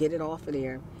so I can get it off of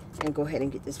there and go ahead and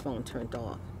get this phone turned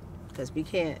off, because we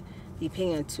can't be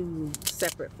paying 2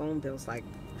 separate phone bills like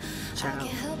child. I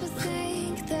can't help but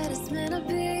think that it's meant to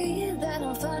be, that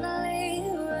I'm finally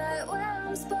right where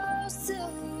I'm supposed to.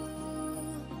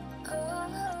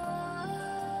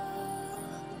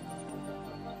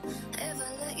 If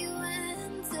I let you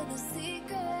into the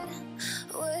secret,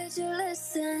 would you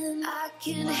listen? I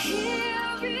can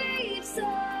hear each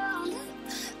sound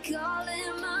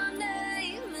calling my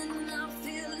name, and I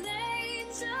feel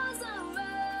angels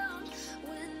around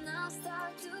when I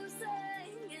start to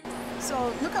sing.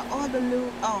 So look at all the new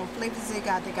flavors they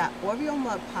got. They got Oreo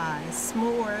mug pie,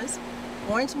 s'mores,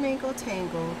 orange mango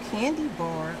tango, candy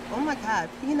bar. Oh my God,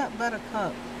 peanut butter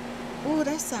cup. Oh,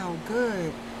 that sounds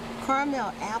good.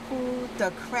 Caramel apple,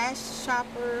 the crash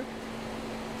shopper,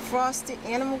 frosted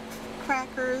animal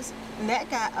crackers, and that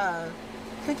got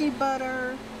cookie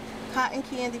butter, cotton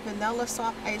candy, vanilla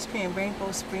soft ice cream,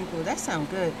 rainbow sprinkle. That sounds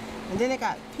good. And then they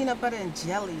got peanut butter and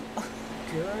jelly. Oh,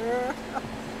 girl.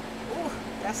 Ooh,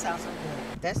 that sounds so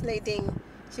good. That's Nadine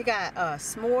She got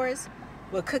s'mores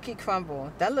with cookie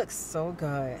crumble. That looks so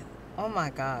good. Oh my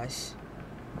gosh.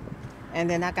 And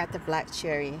then I got the black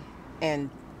cherry and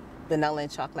vanilla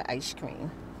and chocolate ice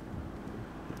cream.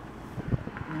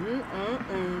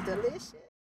 Delicious.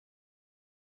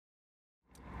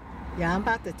 Yeah, I'm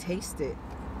about to taste it.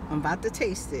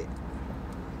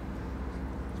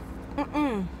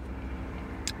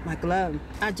 My glove.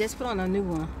 I just put on a new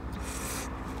one.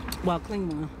 Well, clean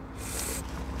one.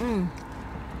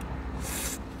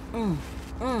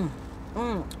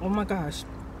 Oh my gosh.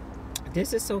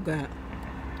 This is so good.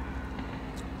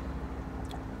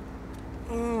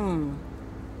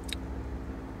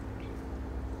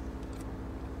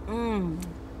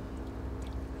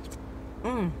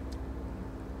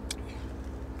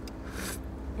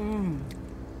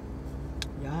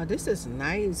 Y'all, this is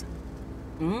nice.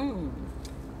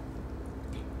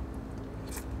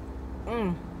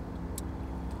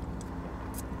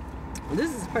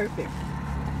 This is perfect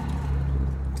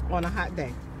on a hot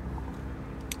day.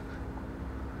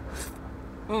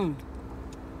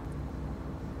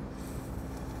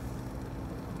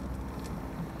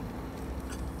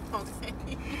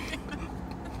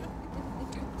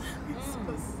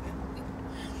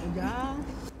 Y'all,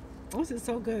 this is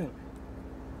so good.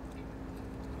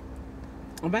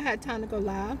 If I had time to go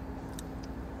live,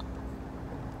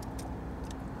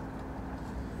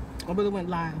 I would have went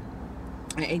live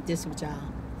and ate this with y'all.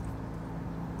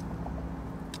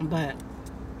 But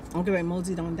I'm getting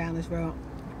moseyed on down this road.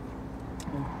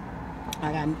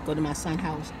 I gotta go to my son's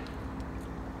house.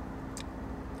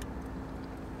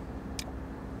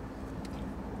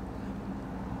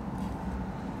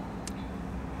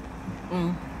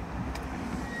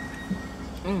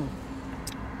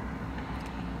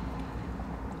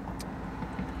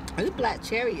 This black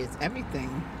cherry is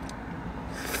everything.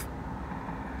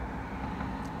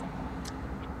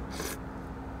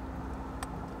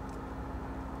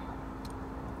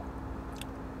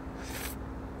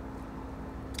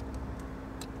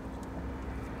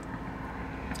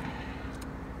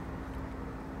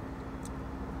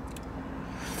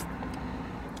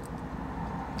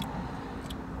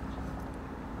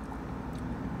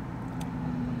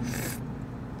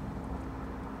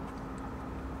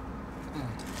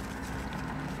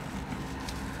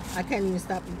 I can't even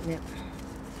stop eating it.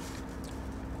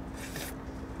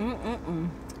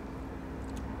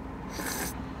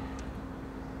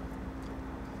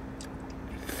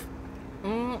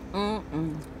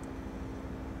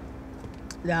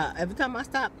 Yeah, every time I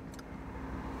stop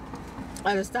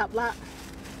at a stoplight,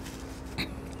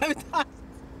 every time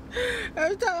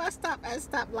I stop at a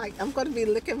stoplight, I'm gonna be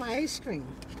licking my ice cream.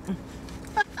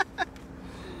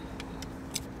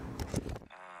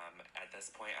 At this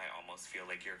point, I almost feel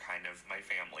like you're kind of my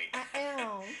family. I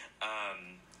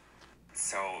am.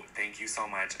 So thank you so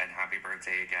much and happy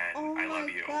birthday again. Oh I love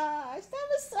you. my gosh, that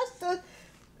was such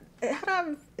a... How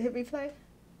do I hit replay?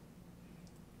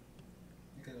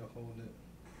 You gotta hold it.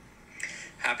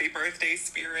 Happy birthday,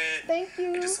 Spirit. Thank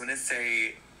you. I just want to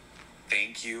say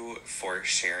thank you for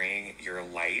sharing your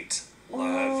light,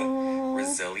 love,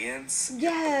 resilience,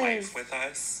 your life with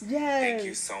us. Yes. Thank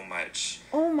you so much.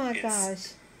 Oh my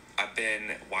gosh. I've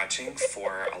been watching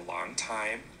for a long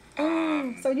time.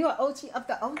 So you're an OG of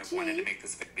the OG? I wanted to make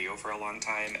this video for a long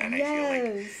time, and I feel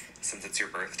like since it's your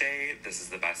birthday, this is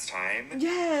the best time.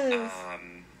 Yes.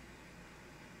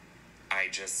 I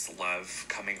just love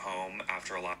coming home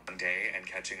after a long day and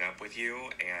catching up with you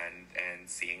and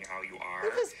seeing how you are.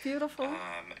 It was beautiful.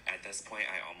 At this point,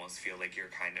 I almost feel like you're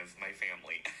kind of my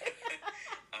family.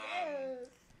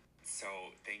 So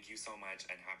thank you so much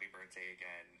and happy birthday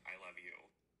again. I love you.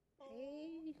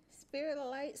 Hey, Spirit of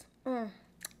Lights.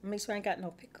 Make sure I ain't got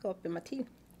no pickle up in my teeth.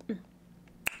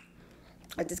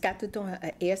 I just got to doing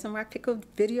an ASMR pickle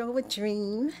video with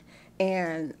Dream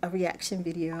and a reaction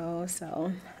video.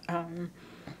 So,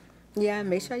 yeah,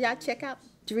 make sure y'all check out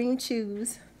Dream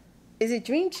Chews. Is it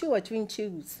Dream Chew or Dream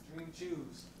Chews? Dream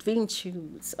Chews. Dream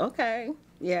Chews. Okay.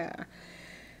 Yeah.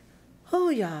 Oh,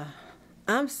 y'all.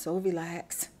 I'm so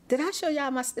relaxed. Did I show y'all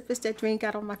my slippers that Dream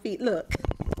got on my feet? Look.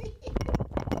 Dream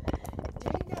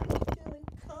got me feeling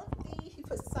comfy. He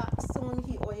put socks on me.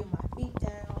 He oiled my feet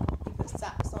down. He put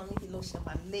socks on me. He lotioned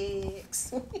my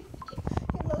legs. He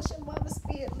lotioned Mama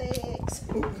Spirit legs.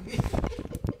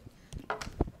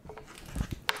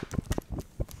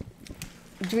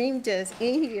 Dream just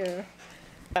in here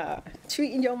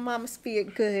treating your Mama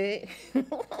Spirit good.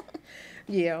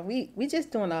 Yeah, we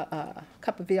just doing a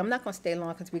couple of videos. I'm not going to stay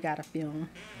long because we got to film.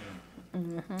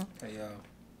 Hey, y'all.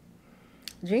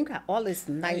 Dream got all this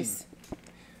nice...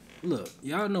 Look,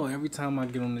 y'all know every time I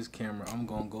get on this camera, I'm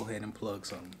gonna go ahead and plug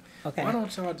something. Okay. Why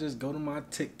don't y'all just go to my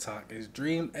TikTok? It's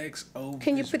DreamXO.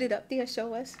 Can you put it up there?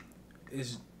 Show us.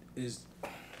 Is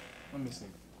let me see.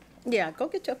 Yeah, go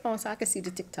get your phone so I can see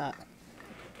the TikTok.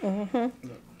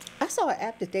 I saw an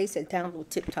app that they said download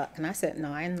TikTok, and I said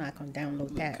no, I'm not gonna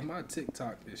download that. My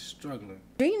TikTok is struggling.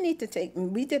 Do you need to take?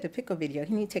 We did a pickle video.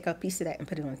 You need to take a piece of that and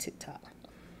put it on TikTok.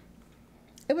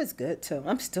 It was good too.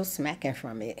 I'm still smacking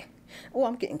from it. Oh,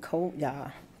 I'm getting cold,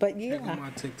 y'all. But yeah. Look at my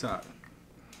TikTok.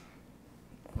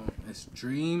 It's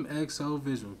DreamXO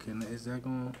Visual. Is that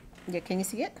going? Yeah, can you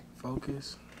see it?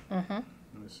 Focus.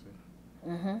 Let's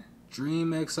see.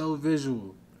 DreamXO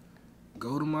Visual.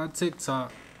 Go to my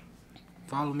TikTok.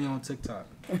 Follow me on TikTok.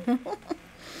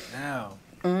 Now.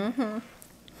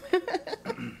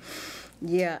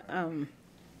 Yeah.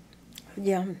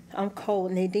 Yeah. I'm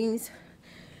cold. Nadine's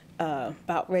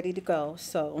about ready to go,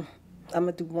 so I'm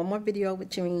gonna do one more video with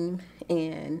Dream,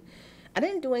 and I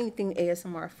didn't do anything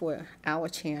ASMR for our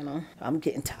channel. I'm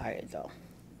getting tired though.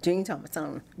 Dream told me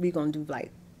something. We're gonna do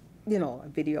like, you know, a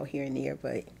video here and there,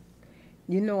 but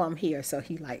you know I'm here, so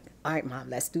he like, all right, Mom,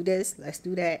 let's do this, let's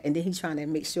do that, and then he's trying to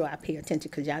make sure I pay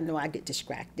attention because y'all know I get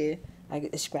distracted.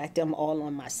 I'm all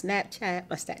on my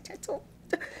Snapchat too.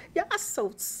 Y'all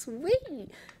so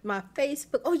sweet. My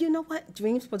Facebook. Oh, you know what?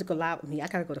 Dream's supposed to go live with me. I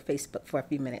gotta go to Facebook for a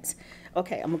few minutes.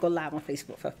 Okay, I'm gonna go live on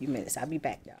Facebook for a few minutes. I'll be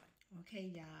back, y'all.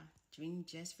 Okay, y'all. Dream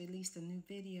just released a new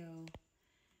video.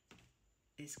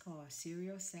 It's called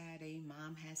Serial Saturday.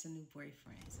 Mom has a new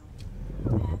boyfriend. So.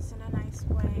 Yes, in a nice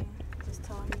way. Just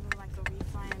told him he would like a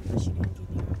refund, but she didn't give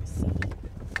you a receipt.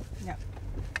 Yep.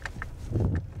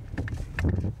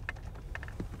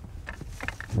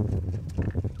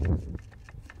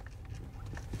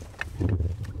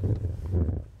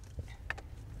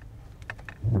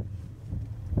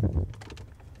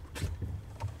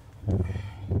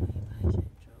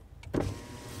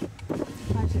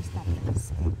 I should stop at the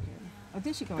speaker. Oh,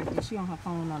 there she go right there. She on her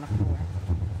phone on the floor.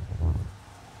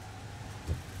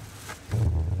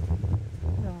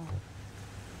 No.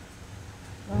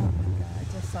 Oh my God, I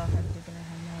just saw her digging in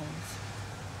her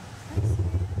nose.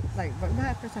 Like, but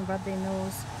not a person rub their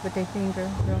nose with their finger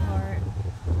real hard.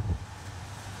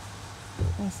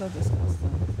 It's so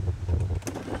disgusting.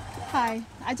 Hi,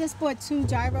 I just bought 2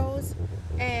 gyros,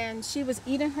 and she was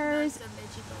eating hers.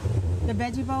 The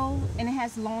veggie bowl, and it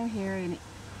has long hair in it.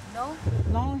 No?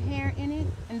 Long hair in it,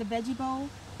 in the veggie bowl.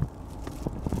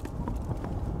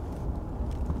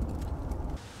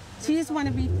 She just want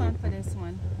to be fun for this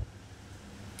one.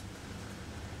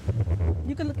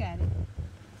 You can look at it.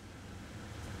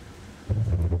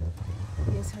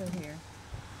 It's her hair.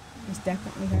 It's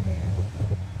definitely her hair.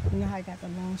 You know how I got the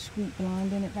long, sweet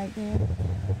blonde in it right there?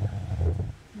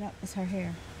 Yep, it's her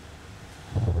hair.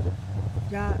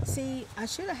 Y'all, see, I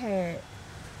should have had,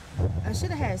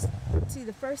 see,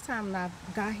 the first time I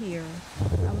got here,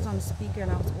 I was on the speaker and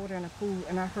I was ordering the food,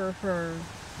 and I heard her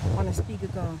on the speaker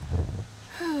go,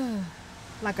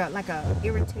 like a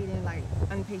irritating, like,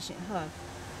 impatient huff.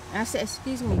 And I said,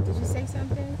 excuse me, did you say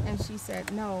something? And she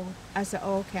said, no. I said,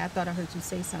 oh, okay, I thought I heard you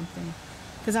say something.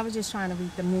 Because I was just trying to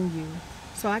read the menu.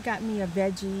 So I got me a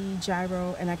veggie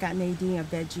gyro, and I got Nadine a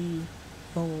veggie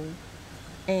bowl.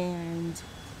 And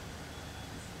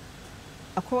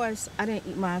of course, I didn't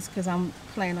eat mine because I'm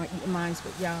planning on eating mine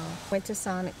with y'all. Went to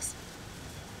Sonic's,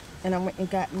 and I went and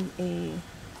got me a,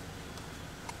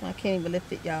 I can't even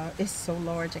lift it, y'all. It's so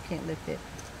large, I can't lift it.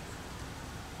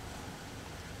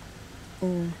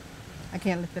 I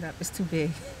can't lift it up, it's too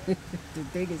big. The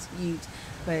big is huge,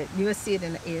 but you'll see it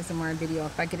in the ASMR video.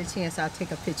 If I get a chance, I'll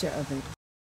take a picture of it.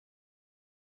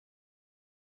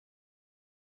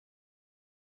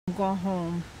 I'm going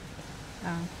home,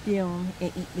 film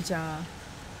and eat with y'all.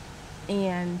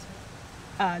 And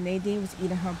Nadine was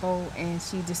eating her bowl, and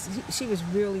she was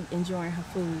really enjoying her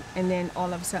food. And then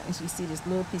all of a sudden she see this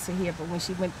little piece of hair, but when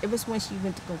she went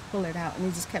to go pull it out, and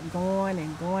it just kept going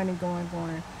and going and going and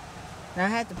going. And I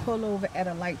had to pull over at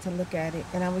a light to look at it,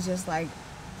 and I was just like,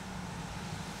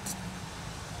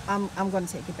 I'm gonna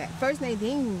take it back. First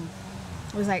Nadine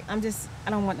was like, I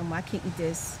don't want no more, I can't eat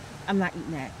this. I'm not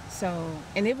eating that. So,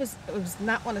 and it was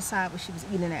not on the side where she was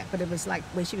eating at, but it was like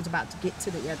where she was about to get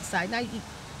to the other side. Now you eat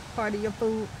part of your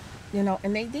food, you know,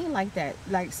 and Nadine like that.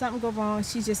 Like something go wrong,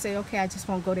 she just say, okay, I just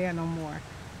won't go there no more.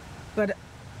 But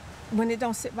when it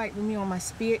don't sit right with me on my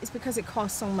spirit, it's because it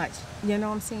costs so much. You know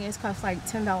what I'm saying? It costs like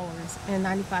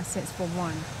 $10.95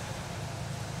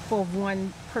 for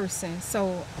one person.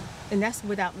 So, and that's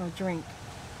without no drink.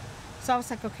 So I was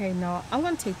like, okay, no, I'm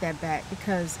gonna take that back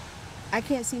because I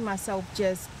can't see myself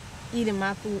just eating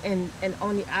my food and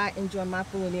only I enjoy my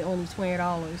food and they're only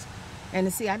 $20. And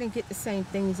to see, I didn't get the same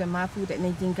things in my food that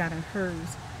Nadine got in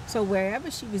hers. So wherever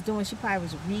she was doing, she probably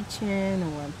was reaching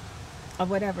or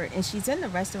whatever. And she's in the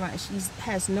restaurant. And she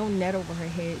has no net over her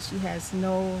head. She has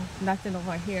nothing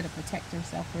over her hair to protect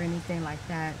herself or anything like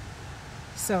that.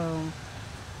 So,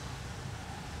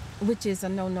 which is a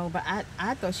no-no. But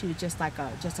I thought she was just like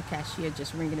just a cashier,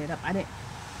 just ringing it up.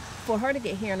 For her to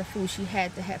get hair in the food, she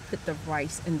had to have put the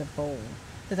rice in the bowl.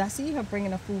 Because I see her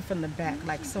bringing the food from the back,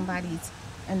 like somebody's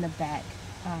in the back.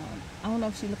 I don't know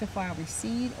if she's looking for a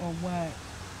receipt or what,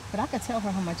 but I could tell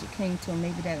her how much it came to, and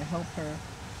maybe that'll help her.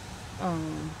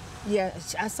 Yeah,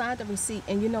 I signed the receipt,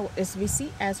 and you know, it's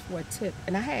receipt asked for a tip,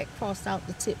 and I had crossed out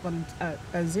the tip on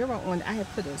a zero on. I had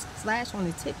put a slash on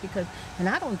the tip because, and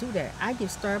I don't do that. I give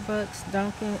Starbucks,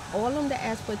 Dunkin', all of them that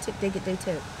ask for a tip, they get their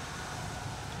tip.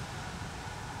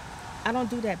 I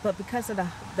don't do that, but because of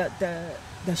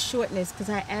the shortness, because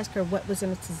I asked her what was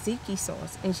in the tzatziki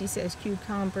sauce, and she says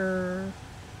cucumber,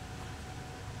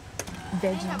 veggie.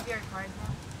 Can I have your card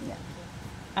now?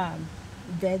 Yeah.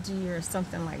 Veggie or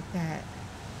something like that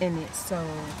in it. So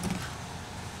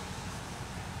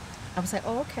I was like,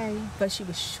 oh, okay, but she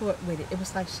was short with it. It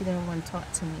was like she didn't want to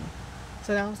talk to me.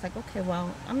 So I was like, okay,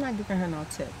 well, I'm not giving her no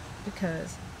tip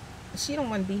because she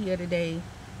don't want to be here today.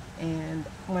 And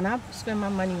when I spend my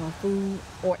money on food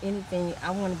or anything,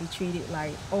 I want to be treated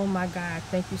like, oh my God,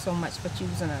 thank you so much for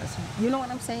choosing us. You know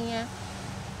what I'm saying?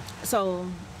 So,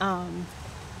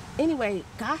 anyway,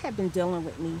 God had been dealing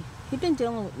with me. He's been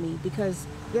dealing with me because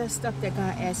there's stuff that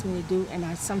God asked me to do,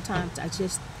 and sometimes I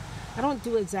don't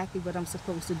do exactly what I'm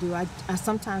supposed to do. I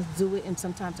sometimes do it, and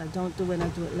sometimes I don't do it, and I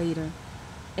do it later.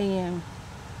 And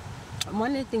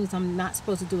one of the things I'm not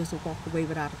supposed to do is to walk away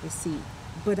without a receipt.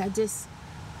 But I'm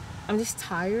just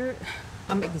tired.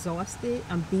 I'm exhausted.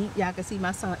 I'm beat. Y'all can see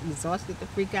my son exhausted the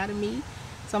freak out of me.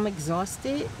 So I'm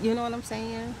exhausted. You know what I'm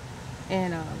saying?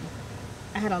 And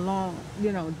I had a long,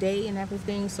 day and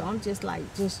everything. So I'm just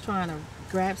trying to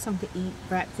grab something to eat,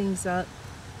 wrap things up,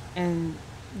 and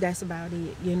that's about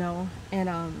it, And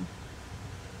I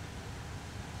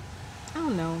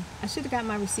don't know. I should have got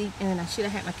my receipt, and I should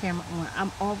have had my camera on.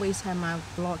 I'm always have my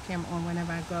vlog camera on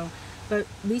whenever I go. But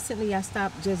recently I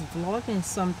stopped just vlogging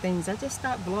some things. I just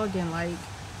stopped vlogging.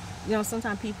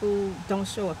 Sometimes people don't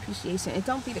show appreciation. It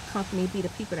don't be the company, it be the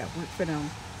people that work for them.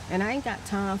 And I ain't got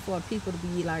time for people to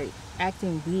be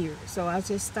acting weird. So I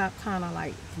just stopped kind of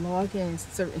vlogging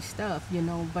certain stuff,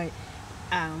 But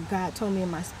God told me in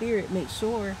my spirit, make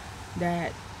sure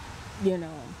that,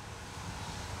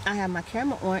 I have my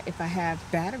camera on. If I have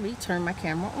battery, turn my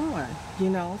camera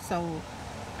on, So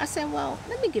I said, well,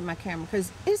 let me get my camera,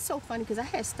 because it's so funny, because I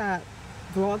had stopped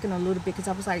vlogging a little bit because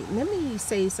I was like, let me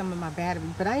save some of my battery,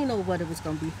 but I didn't know what it was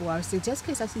going to be for. I said, just in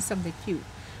case I see something cute,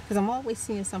 because I'm always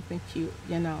seeing something cute,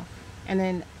 And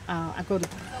then I go to... So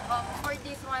for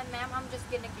this one, ma'am, I'm just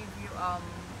going to give you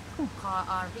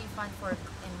refund for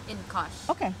in cash.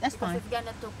 Okay, that's because fine. It's going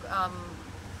to take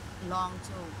long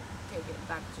to take it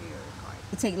back to your card.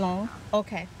 It take long?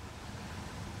 Okay.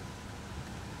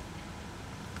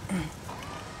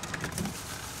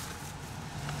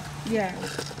 Yeah.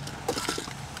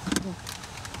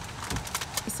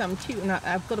 It's something cute, and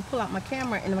I've got to pull out my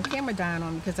camera, and my camera dying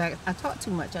on me because I talk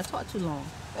too much. I talk too long.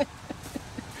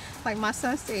 Like my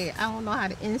son said, I don't know how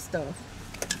to end stuff.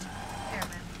 Here,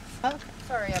 ma'am. Okay.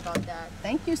 Sorry about that.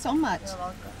 Thank you so much. You're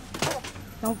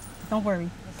welcome. Don't worry.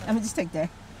 Let me just take that.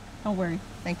 Don't worry.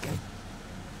 Thank you.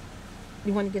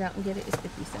 You want to get out and get it? It's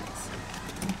 50 cents.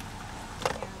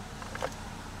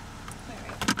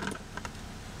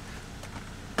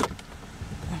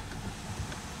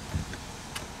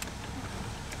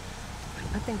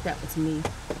 I think that was me.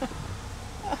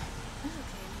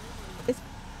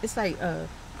 It's like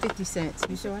 50 cents.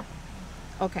 You sure?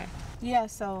 Okay. Yeah,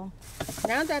 so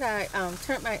now that I I'm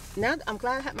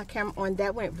glad I had my camera on.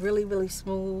 That went really, really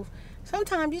smooth.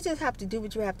 Sometimes you just have to do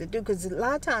what you have to do, because a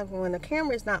lot of times when the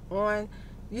camera is not on,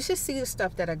 you should see the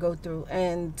stuff that I go through.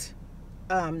 And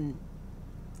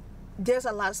there's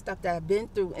a lot of stuff that I've been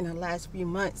through in the last few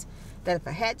months that if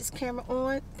I had this camera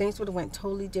on, things would have went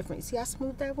totally different. See how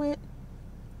smooth that went?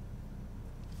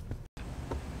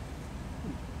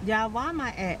 Y'all, why am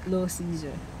I at Little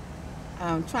Caesar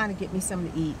trying to get me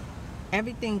something to eat?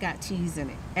 Everything got cheese in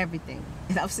it. Everything.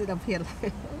 And I'm sitting up here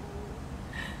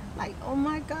like, oh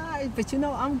my God. But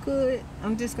I'm good.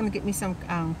 I'm just going to get me some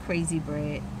crazy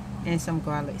bread and some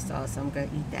garlic sauce. I'm going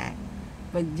to eat that.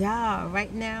 But y'all,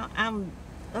 right now,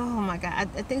 oh my God.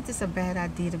 I think it's a bad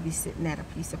idea to be sitting at a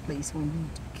pizza place when you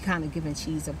kind of giving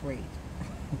cheese a break.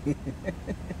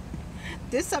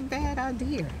 This is a bad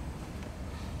idea.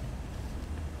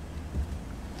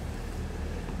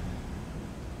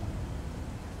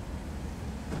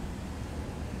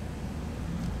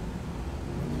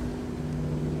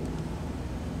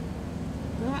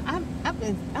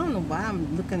 don't know why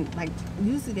I'm looking, like,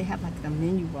 usually they have like the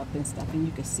menu up and stuff and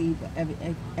you can see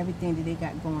everything that they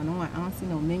got going on. I don't see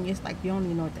no menu. It's like you don't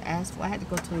even know what to ask for. I had to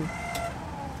go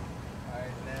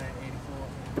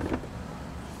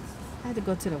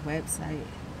to the website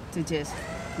to just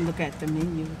look at the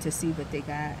menu to see what they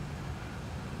got.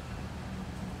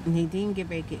 And they didn't get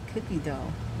ready to get cookie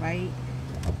dough, right?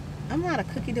 I'm not a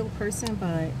cookie dough person,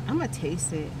 but I'm gonna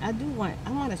taste it. I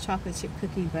want a chocolate chip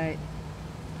cookie, but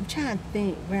I'm trying to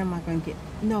think, where am I gonna get?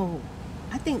 No,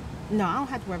 I don't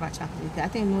have to worry about chocolate. I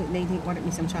think Nadine ordered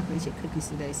me some chocolate chip cookies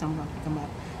today, so I'm gonna pick them up.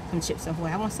 Some Chips Ahoy.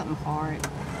 I want something hard,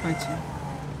 crunchy.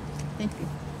 Thank you.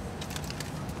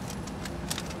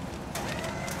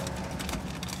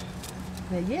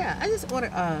 But yeah, I just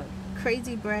ordered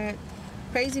crazy bread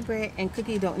and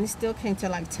cookie dough, and it still came to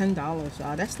like $10,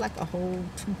 y'all. That's like a whole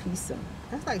 2-piece.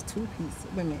 That's like 2 pieces.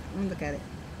 Wait a minute, let me look at it.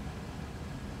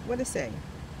 What did it say?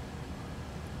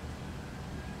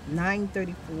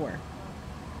 $9.34.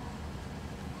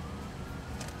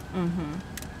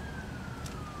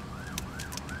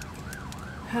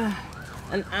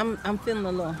 And I'm feeling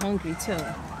a little hungry too.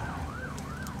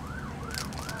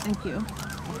 Thank you.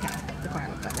 Okay, the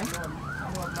garlic butter.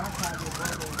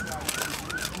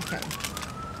 Okay.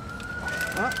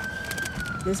 Well,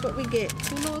 this is what we get.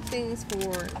 2 little things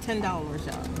for $10,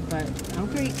 y'all. But I'm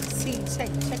great. See, check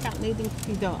out Nadine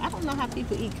cookie dough. I don't know how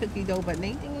people eat cookie dough, but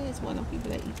Nadine is one of the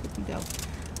people that eat cookie dough.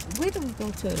 Where do we go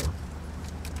to?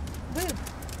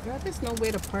 Girl, there's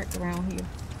nowhere to park around here.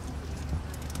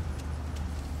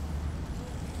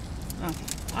 Okay.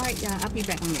 All right, y'all. I'll be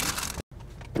back in a minute.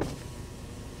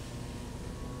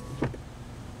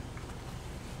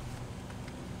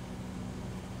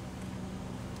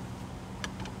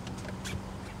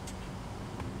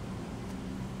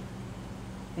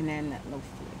 And then that loaf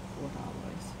for $4.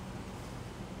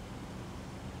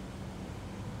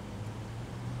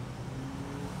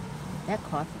 That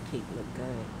coffee cake look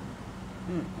good.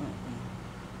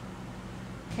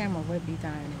 Camera would be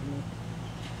dying of me.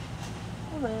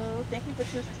 Hello, thank you for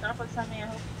choosing Starbucks. How may I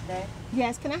help you today?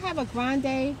 Yes, can I have a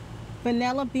grande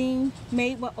vanilla bean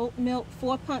made with oat milk,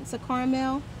 4 pumps of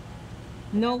caramel?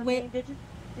 No whip. Did you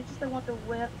still want the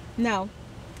whip? No.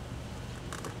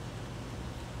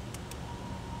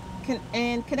 Can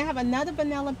I have another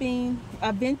vanilla bean,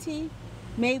 a venti,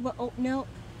 made with oat milk?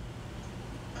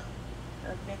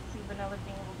 A venti vanilla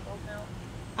bean with oat milk?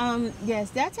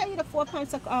 Yes. Did I tell you the 4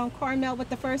 pumps of caramel with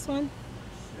the first one?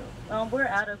 Sure. We're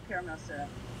out of caramel syrup.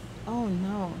 Oh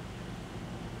no.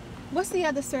 What's the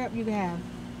other syrup you have?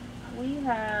 We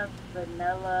have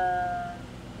vanilla,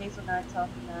 hazelnut,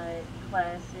 toffee nut,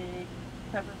 classic,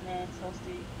 peppermint,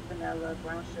 toasted vanilla,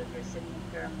 brown sugar, cinnamon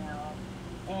caramel,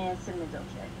 and cinnamon dolce.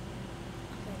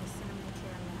 Okay, the cinnamon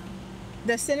caramel.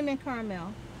 The cinnamon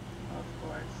caramel. Of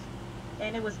course.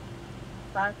 And it was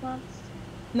 5 pumps?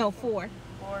 No, 4.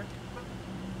 4.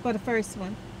 For the first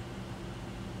one.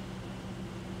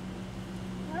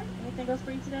 All right. Anything else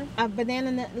for you today? A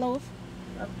banana nut loaf.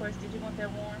 Of course. Did you want that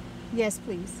warm? Yes,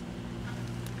 please.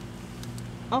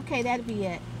 Okay, that'll be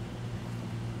it.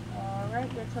 All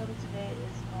right. Your total today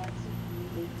is going to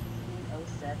be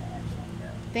 $18.07 at the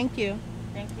window. Thank you.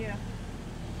 Thank you.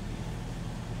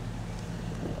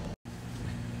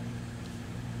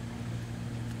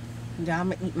 Now I'm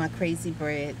gonna eat my crazy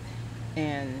bread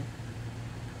and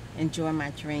enjoy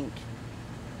my drink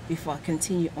before I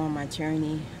continue on my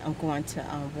journey. I'm going to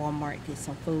Walmart, get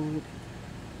some food,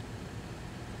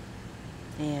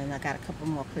 and I got a couple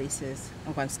more places.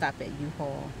 I'm going to stop at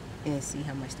U-Haul and see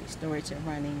how much their storage are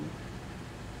running.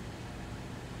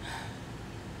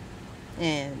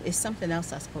 And it's something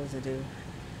else I'm supposed to do.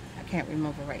 I can't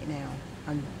remember right now.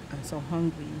 I'm so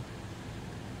hungry.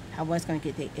 I was going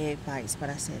to get the egg bites, but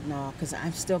I said no, because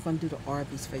I'm still going to do the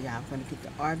Arby's for y'all. I'm going to get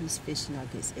the Arby's fish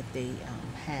nuggets if they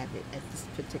have it at this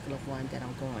particular one that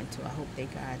I'm going to. I hope they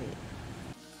got it.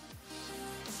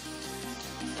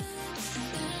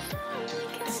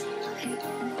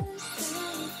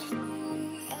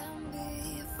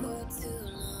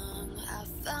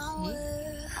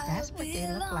 That's what they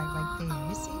look like right there.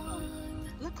 You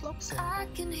see? Look closer. I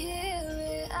can hear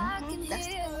it. That's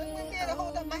the one right there to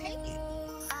hold up my hand.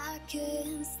 I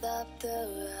can't stop the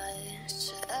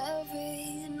rush.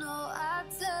 Every note I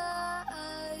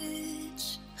touch,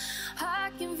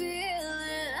 I can feel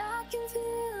it. I can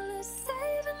feel it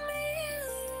saving me.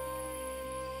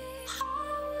 Oh,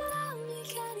 love me,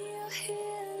 can you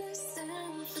hear the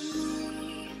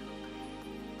symphony?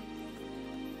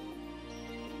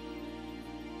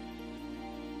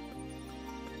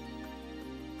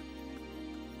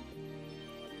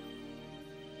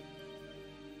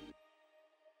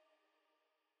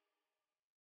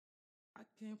 I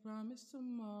can't promise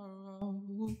tomorrow,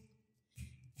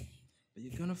 but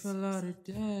you're gonna feel out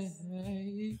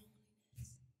today.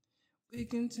 We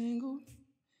can tangle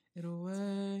it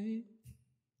away.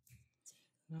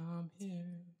 Now I'm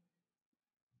here.